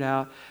figure it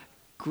out.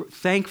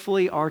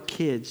 Thankfully, our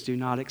kids do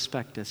not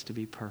expect us to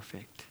be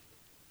perfect.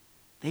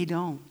 They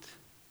don't.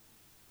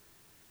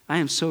 I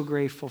am so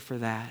grateful for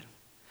that.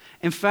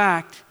 In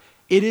fact,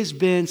 it has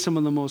been some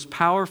of the most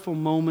powerful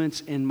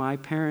moments in my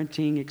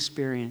parenting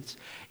experience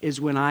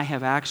is when I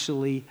have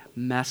actually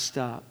messed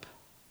up.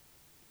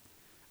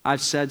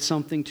 I've said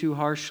something too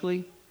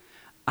harshly.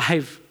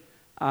 I've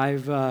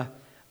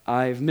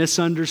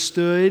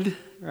misunderstood,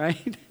 right?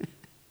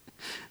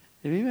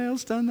 Have anybody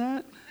else done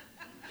that?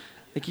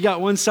 Like you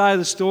got one side of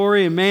the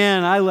story and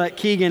man, I let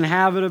Keegan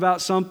have it about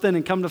something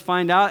and come to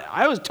find out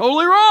I was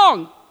totally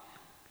wrong.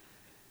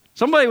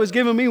 Somebody was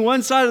giving me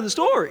one side of the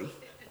story.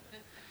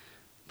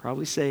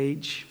 Probably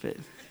Sage, but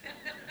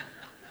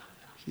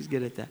she's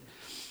good at that.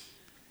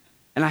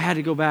 And I had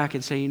to go back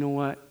and say, you know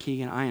what,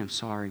 Keegan, I am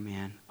sorry,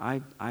 man.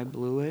 I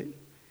blew it.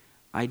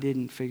 I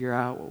didn't figure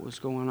out what was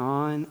going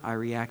on. I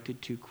reacted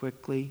too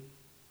quickly.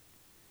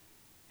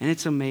 And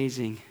it's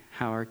amazing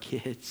how our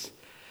kids,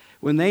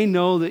 when they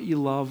know that you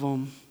love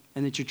them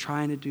and that you're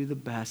trying to do the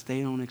best,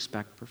 they don't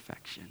expect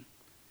perfection.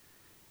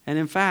 And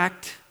in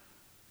fact,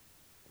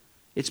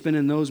 it's been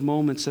in those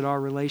moments that our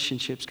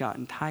relationship's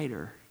gotten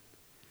tighter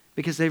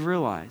because they've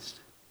realized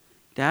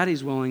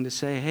Daddy's willing to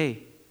say,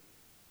 hey,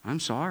 I'm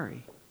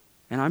sorry.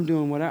 And I'm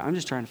doing whatever. I'm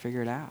just trying to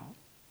figure it out.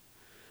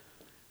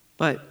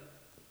 But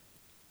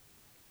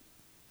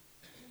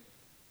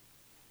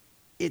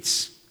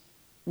it's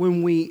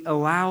when we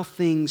allow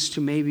things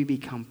to maybe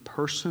become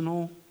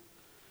personal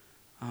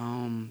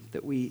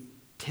that we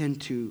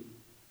tend to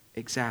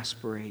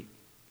exasperate.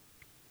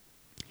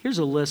 Here's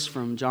a list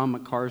from John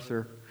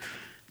MacArthur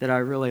that I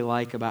really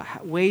like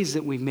about ways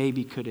that we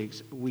maybe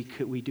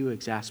we do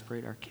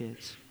exasperate our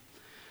kids.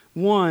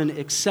 1,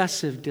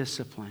 excessive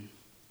discipline.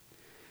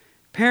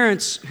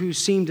 Parents who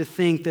seem to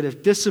think that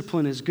if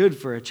discipline is good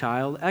for a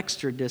child,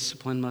 extra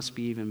discipline must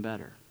be even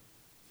better.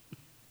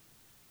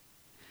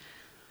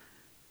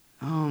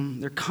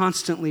 They're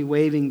constantly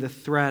waving the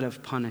threat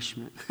of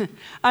punishment.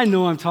 I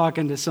know I'm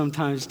talking to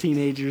sometimes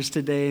teenagers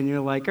today, and you're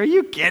like, "Are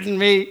you kidding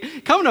me?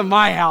 Come to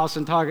my house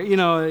and talk." You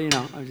know.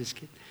 I'm just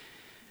kidding.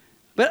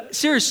 But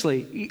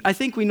seriously, I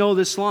think we know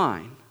this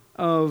line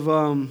of.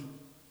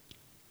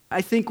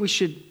 I think we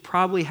should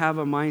probably have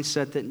a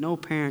mindset that no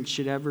parent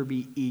should ever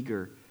be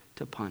eager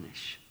to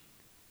punish.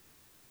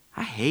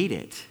 I hate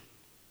it.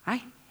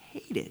 I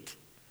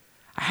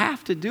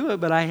have to do it,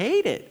 but I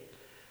hate it.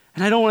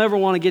 And I don't ever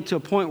want to get to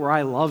a point where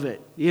I love it,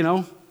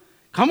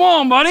 Come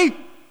on, buddy.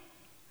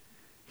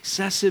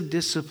 Excessive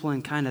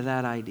discipline, kind of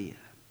that idea.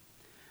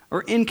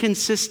 Or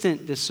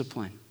inconsistent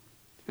discipline.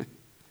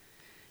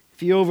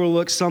 If you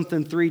overlook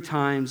something 3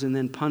 times and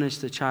then punish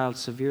the child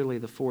severely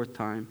the 4th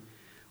time,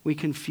 we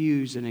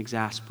confuse and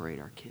exasperate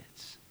our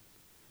kids.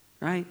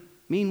 Right?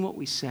 Mean what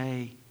we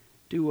say,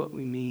 do what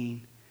we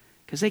mean.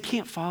 Because they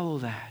can't follow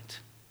that.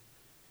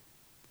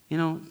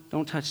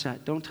 Don't touch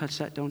that, don't touch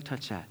that, don't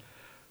touch that.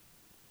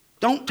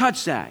 Don't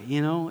touch that,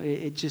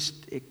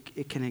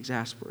 it can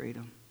exasperate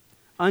them.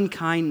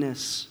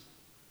 Unkindness.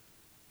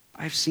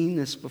 I've seen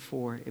this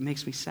before. It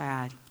makes me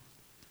sad.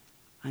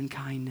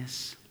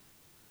 Unkindness.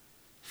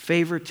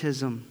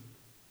 favoritism,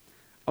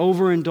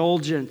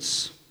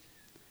 overindulgence.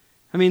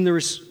 I mean,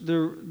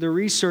 the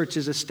research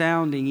is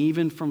astounding,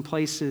 even from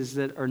places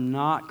that are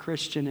not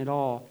Christian at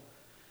all,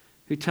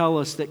 who tell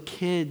us that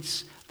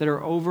kids that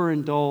are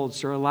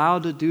overindulged or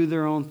allowed to do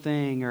their own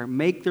thing or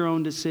make their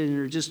own decision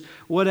or just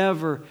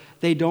whatever,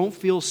 they don't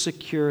feel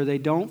secure, they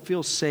don't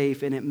feel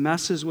safe, and it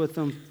messes with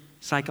them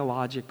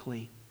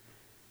psychologically.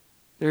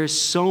 There is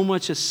so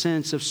much a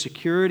sense of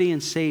security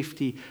and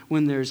safety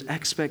when there's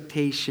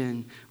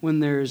expectation, when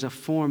there's a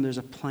form, there's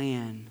a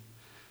plan.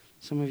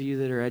 Some of you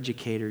that are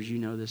educators, you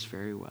know this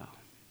very well.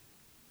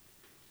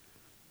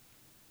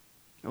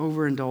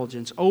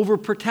 Overindulgence,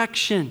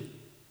 overprotection,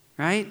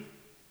 right?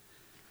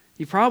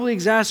 You probably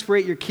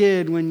exasperate your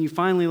kid when you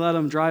finally let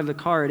them drive the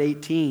car at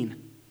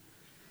 18.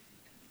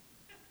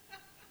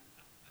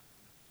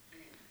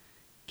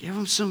 Give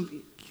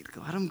them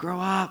let them grow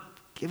up.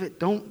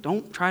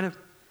 Don't try to.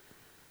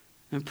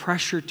 And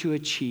pressure to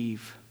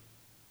achieve.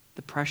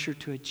 The pressure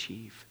to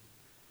achieve.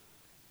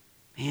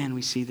 Man,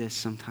 we see this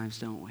sometimes,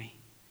 don't we?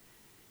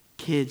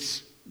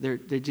 Kids, they're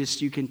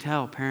just, you can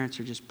tell parents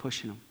are just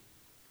pushing them.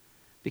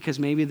 Because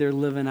maybe they're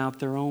living out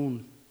their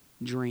own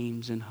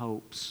dreams and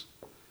hopes.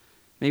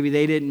 Maybe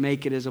they didn't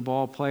make it as a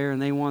ball player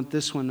and they want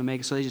this one to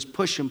make it, so they just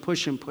push them.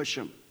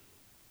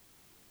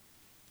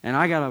 And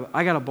I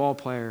got a ball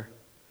player,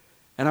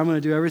 and I'm going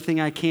to do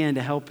everything I can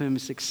to help him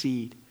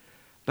succeed.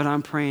 But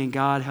I'm praying,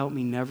 God, help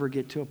me never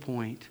get to a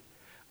point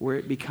where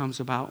it becomes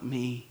about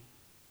me.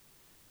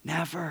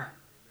 Never.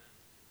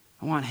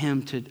 I want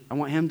him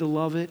to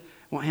love it.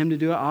 I want him to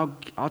do it.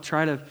 I'll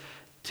try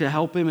to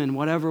help him in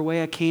whatever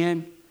way I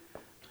can.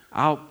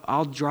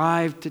 I'll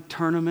drive to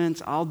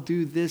tournaments. I'll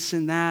do this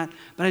and that.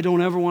 But I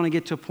don't ever want to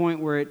get to a point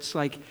where it's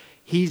like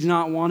he's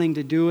not wanting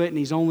to do it and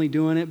he's only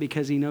doing it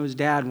because he knows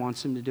Dad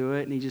wants him to do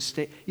it and he just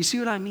stay. You see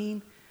what I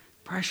mean?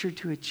 Pressure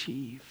to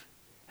achieve.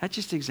 That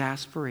just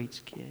exasperates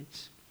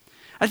kids.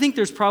 I think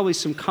there's probably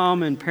some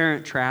common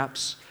parent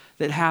traps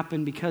that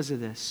happen because of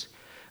this.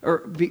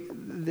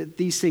 That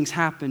these things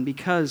happen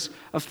because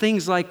of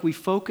things like we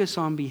focus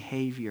on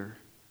behavior.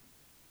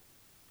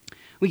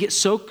 We get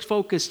so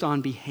focused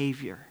on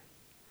behavior.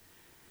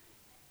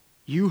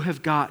 You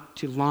have got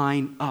to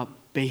line up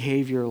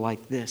behavior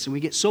like this. And we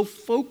get so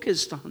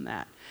focused on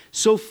that,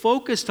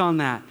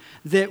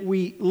 that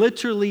we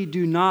literally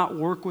do not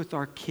work with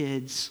our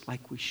kids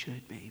like we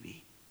should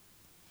maybe.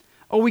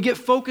 Or we get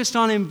focused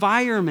on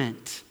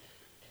environment.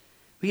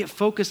 We get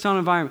focused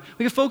on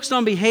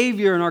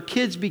behavior, and our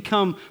kids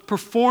become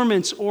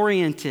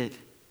performance-oriented.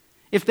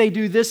 If they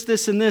do this,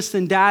 this, and this,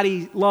 then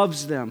Daddy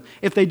loves them.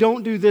 If they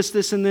don't do this,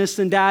 this, and this,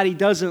 then Daddy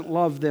doesn't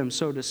love them,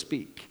 so to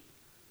speak.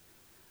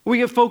 We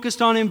get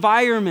focused on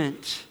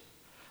environment.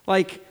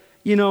 Like,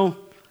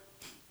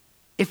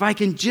 if I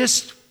can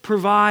just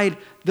provide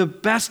the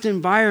best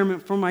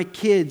environment for my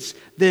kids,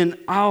 then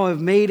I'll have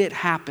made it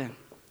happen.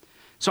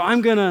 So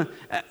I'm gonna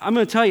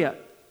tell you,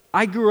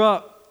 I grew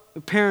up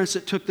with parents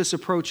that took this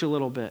approach a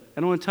little bit.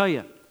 And I want to tell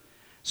you.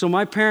 So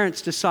my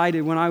parents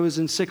decided when I was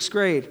in 6th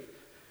grade,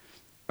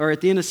 or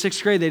at the end of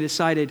 6th grade, they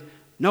decided,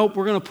 nope,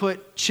 we're going to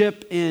put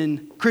Chip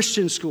in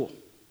Christian school.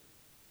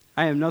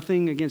 I have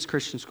nothing against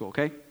Christian school,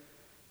 okay? I'm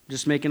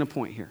just making a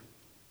point here.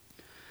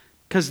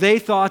 Because they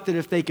thought that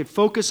if they could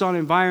focus on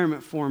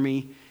environment for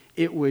me,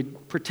 it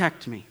would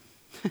protect me.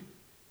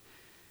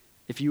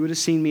 If you would have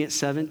seen me at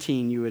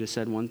 17, you would have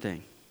said one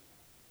thing.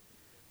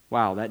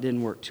 Wow, that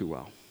didn't work too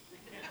well.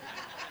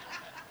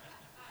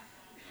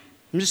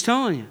 I'm just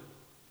telling you.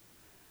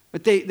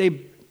 But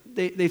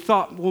they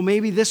thought, well,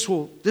 maybe this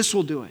will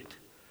do it.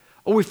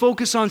 Or we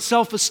focus on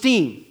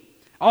self-esteem.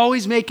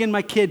 Always making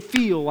my kid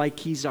feel like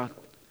he's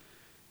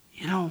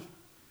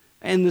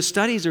and the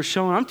studies are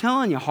showing, I'm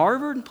telling you,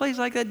 Harvard and places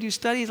like that do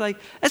studies like,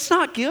 that's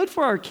not good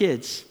for our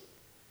kids.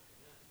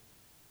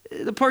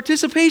 The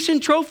participation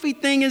trophy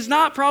thing is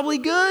not probably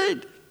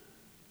good.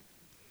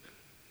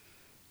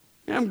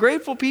 I'm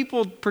grateful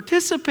people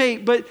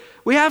participate, but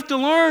we have to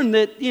learn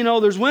that,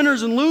 there's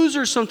winners and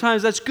losers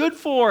sometimes. That's good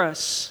for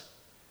us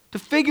to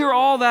figure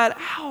all that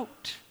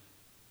out.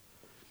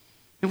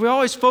 If we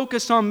always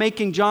focus on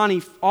making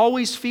Johnny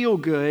always feel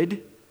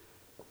good,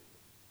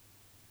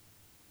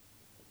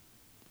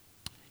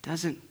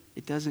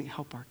 it doesn't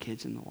help our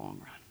kids in the long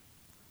run.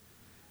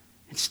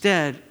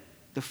 Instead,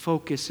 the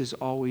focus is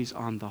always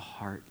on the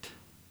heart.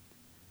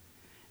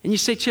 And you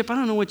say, Chip, I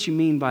don't know what you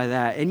mean by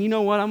that. And you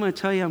know what? I'm going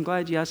to tell you, I'm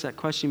glad you asked that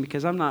question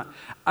because I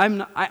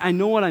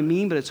know what I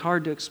mean, but it's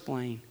hard to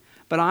explain.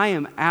 But I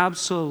am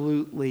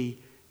absolutely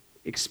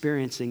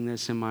experiencing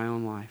this in my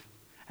own life.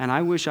 And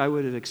I wish I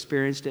would have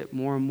experienced it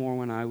more and more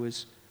when I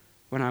was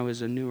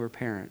a newer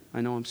parent.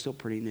 I know I'm still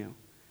pretty new.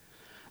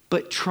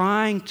 But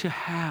trying to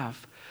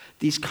have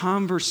these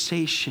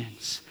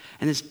conversations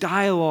and this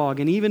dialogue,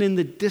 and even in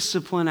the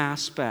discipline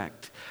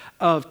aspect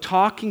of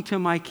talking to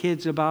my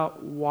kids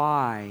about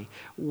why,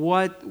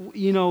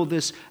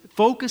 this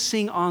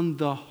focusing on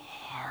the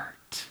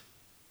heart.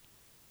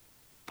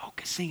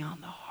 Focusing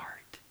on the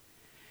heart.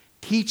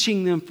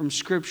 Teaching them from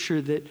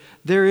Scripture that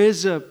there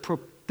is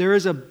there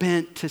is a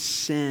bent to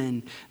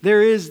sin.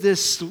 There is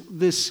this,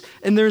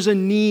 and there's a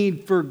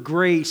need for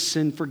grace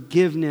and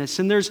forgiveness.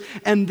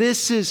 And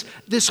this is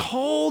this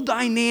whole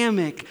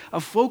dynamic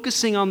of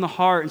focusing on the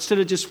heart instead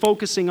of just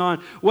focusing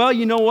on, well,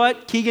 you know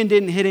what? Keegan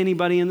didn't hit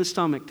anybody in the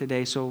stomach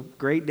today, so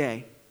great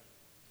day.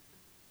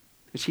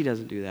 She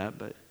doesn't do that,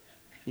 but,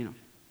 you know.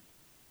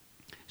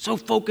 So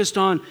focused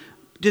on,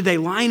 did they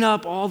line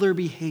up all their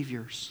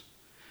behaviors?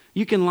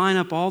 You can line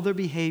up all their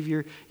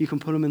behavior. You can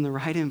put them in the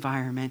right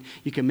environment.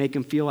 You can make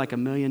them feel like $1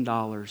 million.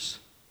 And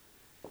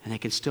they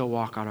can still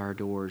walk out our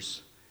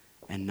doors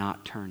and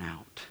not turn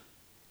out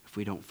if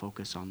we don't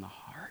focus on the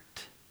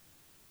heart.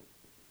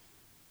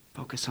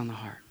 Focus on the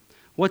heart.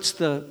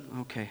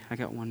 Okay, I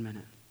got 1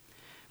 minute.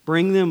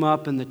 Bring them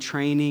up in the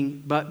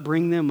training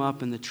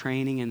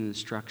and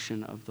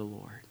instruction of the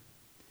Lord.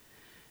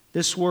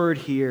 This word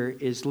here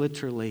is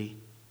literally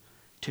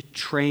to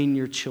train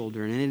your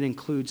children, and it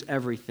includes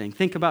everything.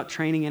 Think about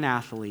training an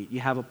athlete.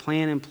 You have a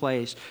plan in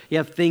place. You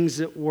have things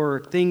that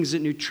work, things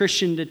that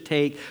nutrition to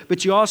take,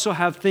 but you also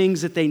have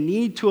things that they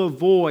need to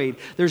avoid.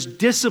 There's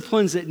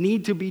disciplines that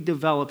need to be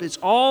developed. It's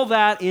all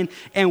that in,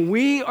 and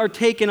we are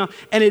taking on,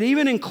 and it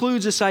even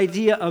includes this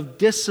idea of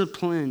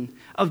discipline,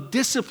 of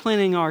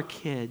disciplining our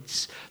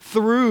kids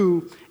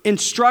through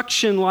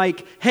instruction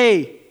like,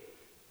 hey,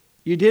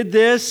 you did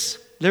this,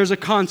 there's a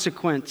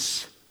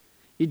consequence.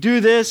 You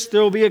do this,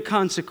 there will be a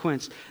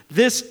consequence.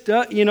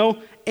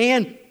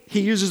 And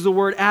he uses the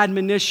word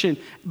admonition,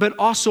 but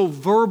also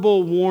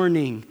verbal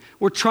warning.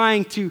 We're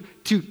trying to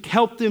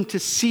help them to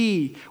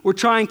see. We're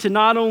trying to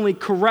not only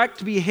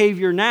correct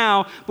behavior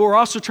now, but we're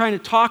also trying to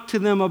talk to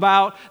them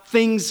about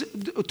things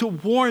to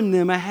warn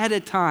them ahead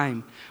of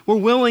time. We're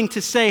willing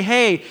to say,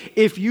 hey,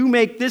 if you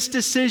make this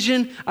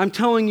decision, I'm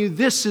telling you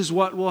this is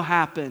what will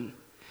happen.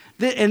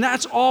 And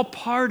that's all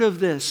part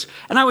of this.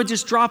 And I would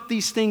just drop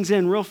these things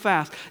in real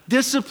fast.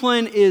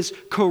 Discipline is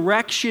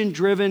correction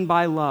driven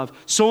by love.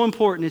 So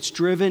important, it's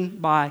driven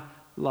by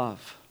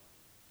love.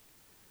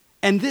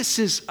 And this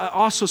is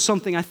also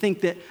something I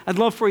think that I'd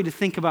love for you to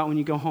think about when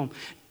you go home.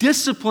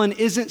 Discipline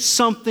isn't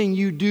something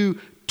you do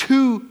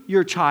to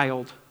your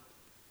child,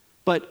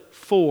 but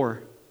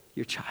for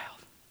your child.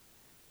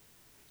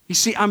 You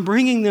see, I'm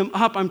bringing them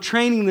up, I'm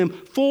training them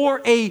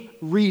for a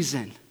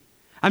reason.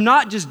 I'm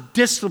not just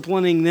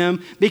disciplining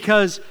them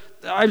because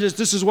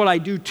this is what I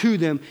do to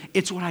them.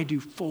 It's what I do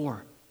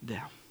for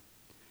them.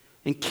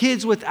 And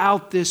kids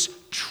without this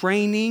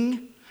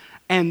training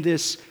and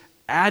this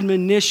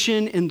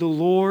admonition in the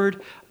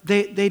Lord,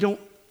 they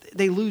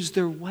lose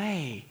their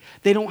way.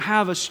 They don't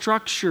have a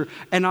structure,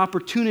 an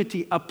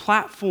opportunity, a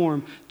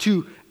platform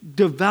to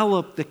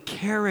develop the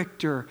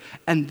character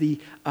and the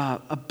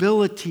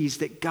abilities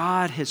that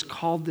God has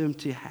called them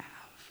to have.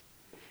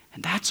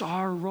 And that's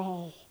our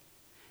role.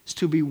 Is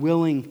to be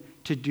willing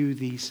to do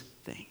these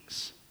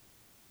things.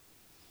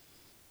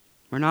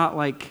 We're not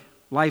like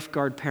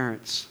lifeguard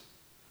parents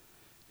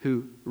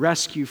who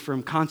rescue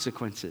from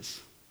consequences.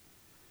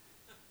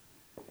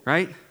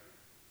 Right?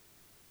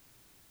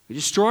 We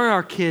destroy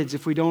our kids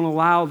if we don't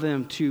allow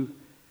them to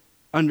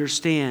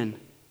understand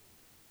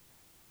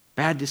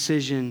bad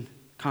decision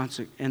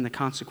and the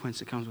consequence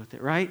that comes with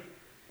it, right?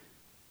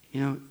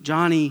 You know,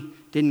 Johnny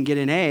didn't get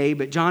an A,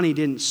 but Johnny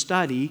didn't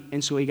study,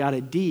 and so he got a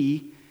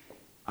D.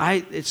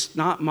 It's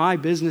not my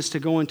business to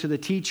go into the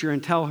teacher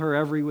and tell her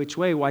every which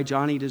way why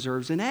Johnny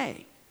deserves an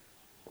A.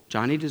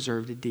 Johnny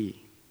deserved a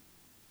D.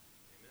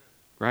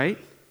 Right?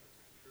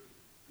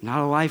 Not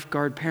a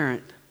lifeguard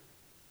parent.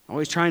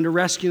 Always trying to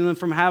rescue them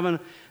from having...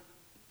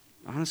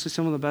 Honestly,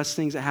 some of the best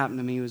things that happened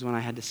to me was when I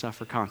had to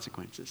suffer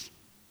consequences.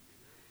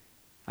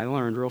 I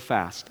learned real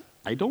fast.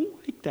 I don't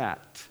like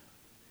that.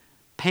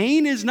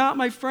 Pain is not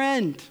my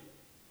friend.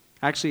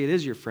 Actually, it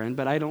is your friend,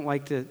 but I don't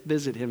like to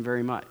visit him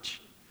very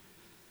much.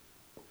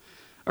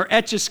 Or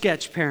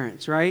Etch-a-Sketch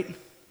parents, right?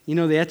 You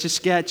know the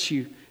Etch-a-Sketch,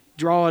 you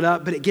draw it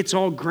up, but it gets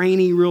all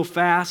grainy real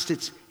fast.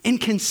 It's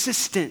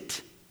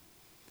inconsistent.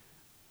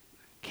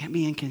 Can't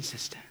be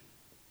inconsistent.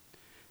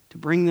 To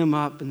bring them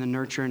up in the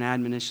nurture and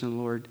admonition of the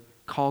Lord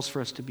calls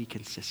for us to be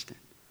consistent.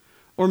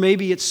 Or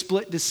maybe it's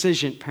split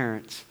decision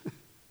parents.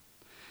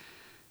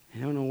 I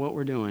don't know what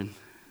we're doing.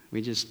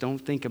 We just don't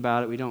think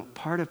about it.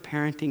 Part of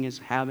parenting is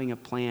having a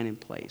plan in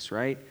place,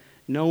 right?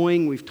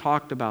 Knowing we've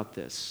talked about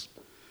this.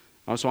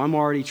 So I'm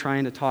already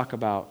trying to talk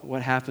about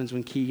what happens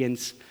when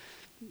Keegan's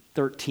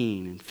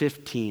 13 and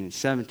 15 and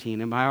 17.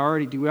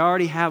 Do we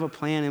already have a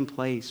plan in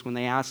place when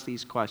they ask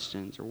these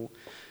questions? Or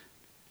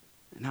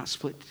not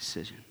split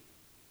decision.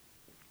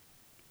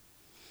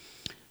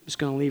 I'm just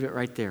going to leave it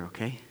right there,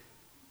 okay?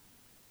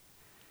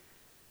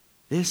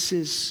 This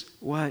is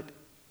what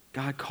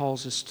God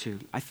calls us to.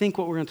 I think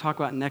what we're going to talk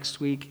about next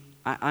week,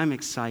 I'm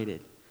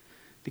excited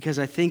because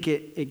I think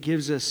it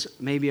gives us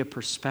maybe a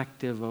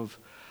perspective of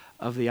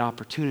the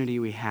opportunity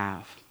we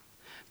have.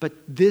 But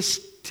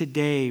this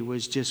today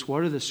was just,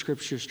 what are the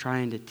scriptures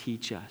trying to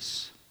teach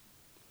us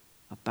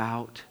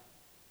about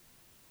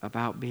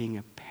being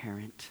a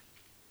parent?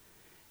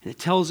 And it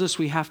tells us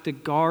we have to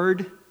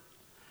guard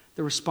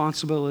the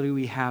responsibility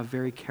we have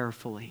very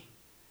carefully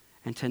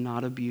and to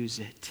not abuse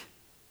it.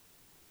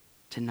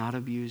 To not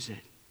abuse it.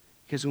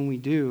 Because when we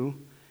do,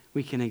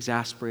 we can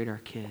exasperate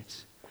our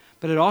kids.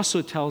 But it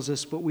also tells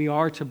us, but we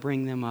are to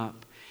bring them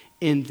up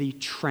in the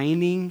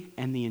training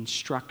and the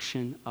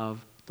instruction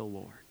of the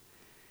Lord.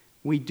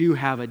 We do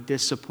have a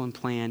discipline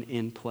plan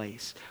in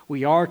place.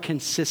 We are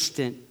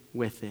consistent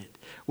with it.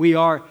 We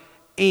are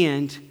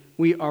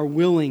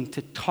willing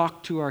to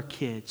talk to our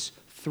kids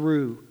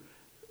through.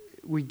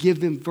 We give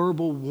them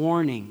verbal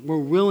warning. We're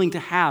willing to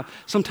have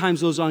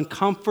sometimes those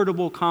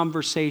uncomfortable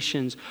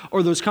conversations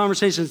or those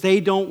conversations they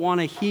don't want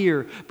to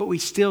hear, but we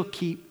still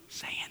keep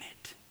saying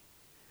it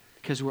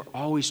because we're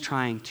always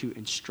trying to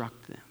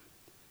instruct them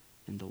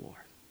in the Lord.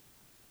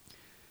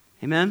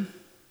 Amen?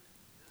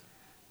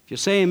 If you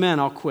say amen,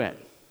 I'll quit.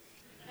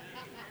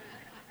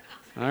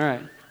 All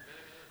right.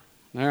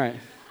 All right.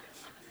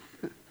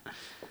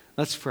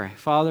 Let's pray.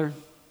 Father,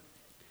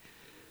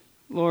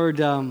 Lord,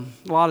 a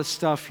lot of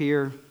stuff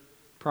here,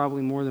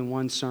 probably more than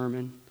one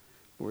sermon.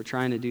 We're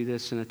trying to do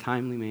this in a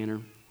timely manner.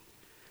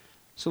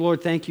 So,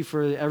 Lord, thank you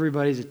for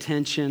everybody's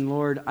attention.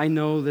 Lord, I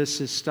know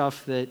this is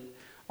stuff that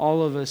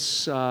all of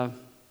us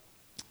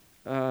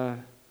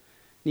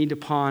need to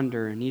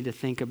ponder and need to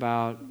think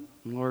about.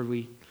 And Lord,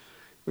 we're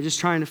just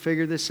trying to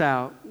figure this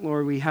out.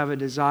 Lord, we have a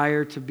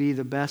desire to be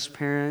the best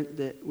parent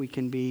that we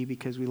can be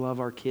because we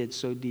love our kids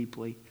so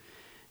deeply.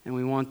 And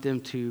we want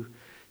them to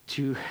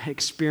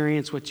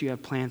experience what you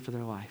have planned for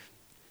their life.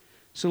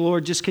 So,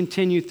 Lord, just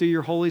continue through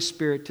your Holy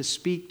Spirit to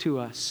speak to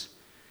us.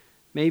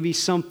 Maybe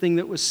something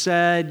that was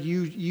said,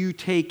 you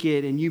take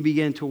it and you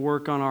begin to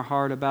work on our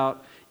heart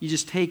about, you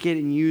just take it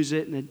and use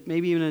it, and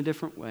maybe even in a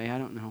different way. I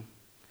don't know.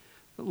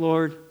 But,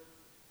 Lord,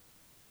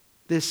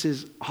 this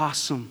is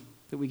awesome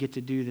that we get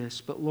to do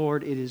this. But,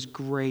 Lord, it is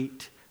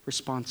great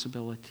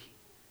responsibility.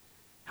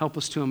 Help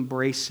us to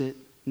embrace it,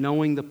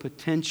 knowing the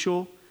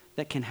potential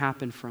that can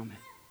happen from it.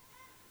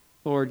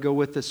 Lord, go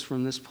with us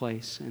from this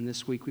place. And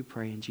this week we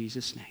pray in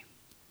Jesus' name.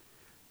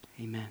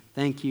 Amen.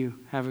 Thank you.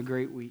 Have a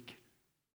great week.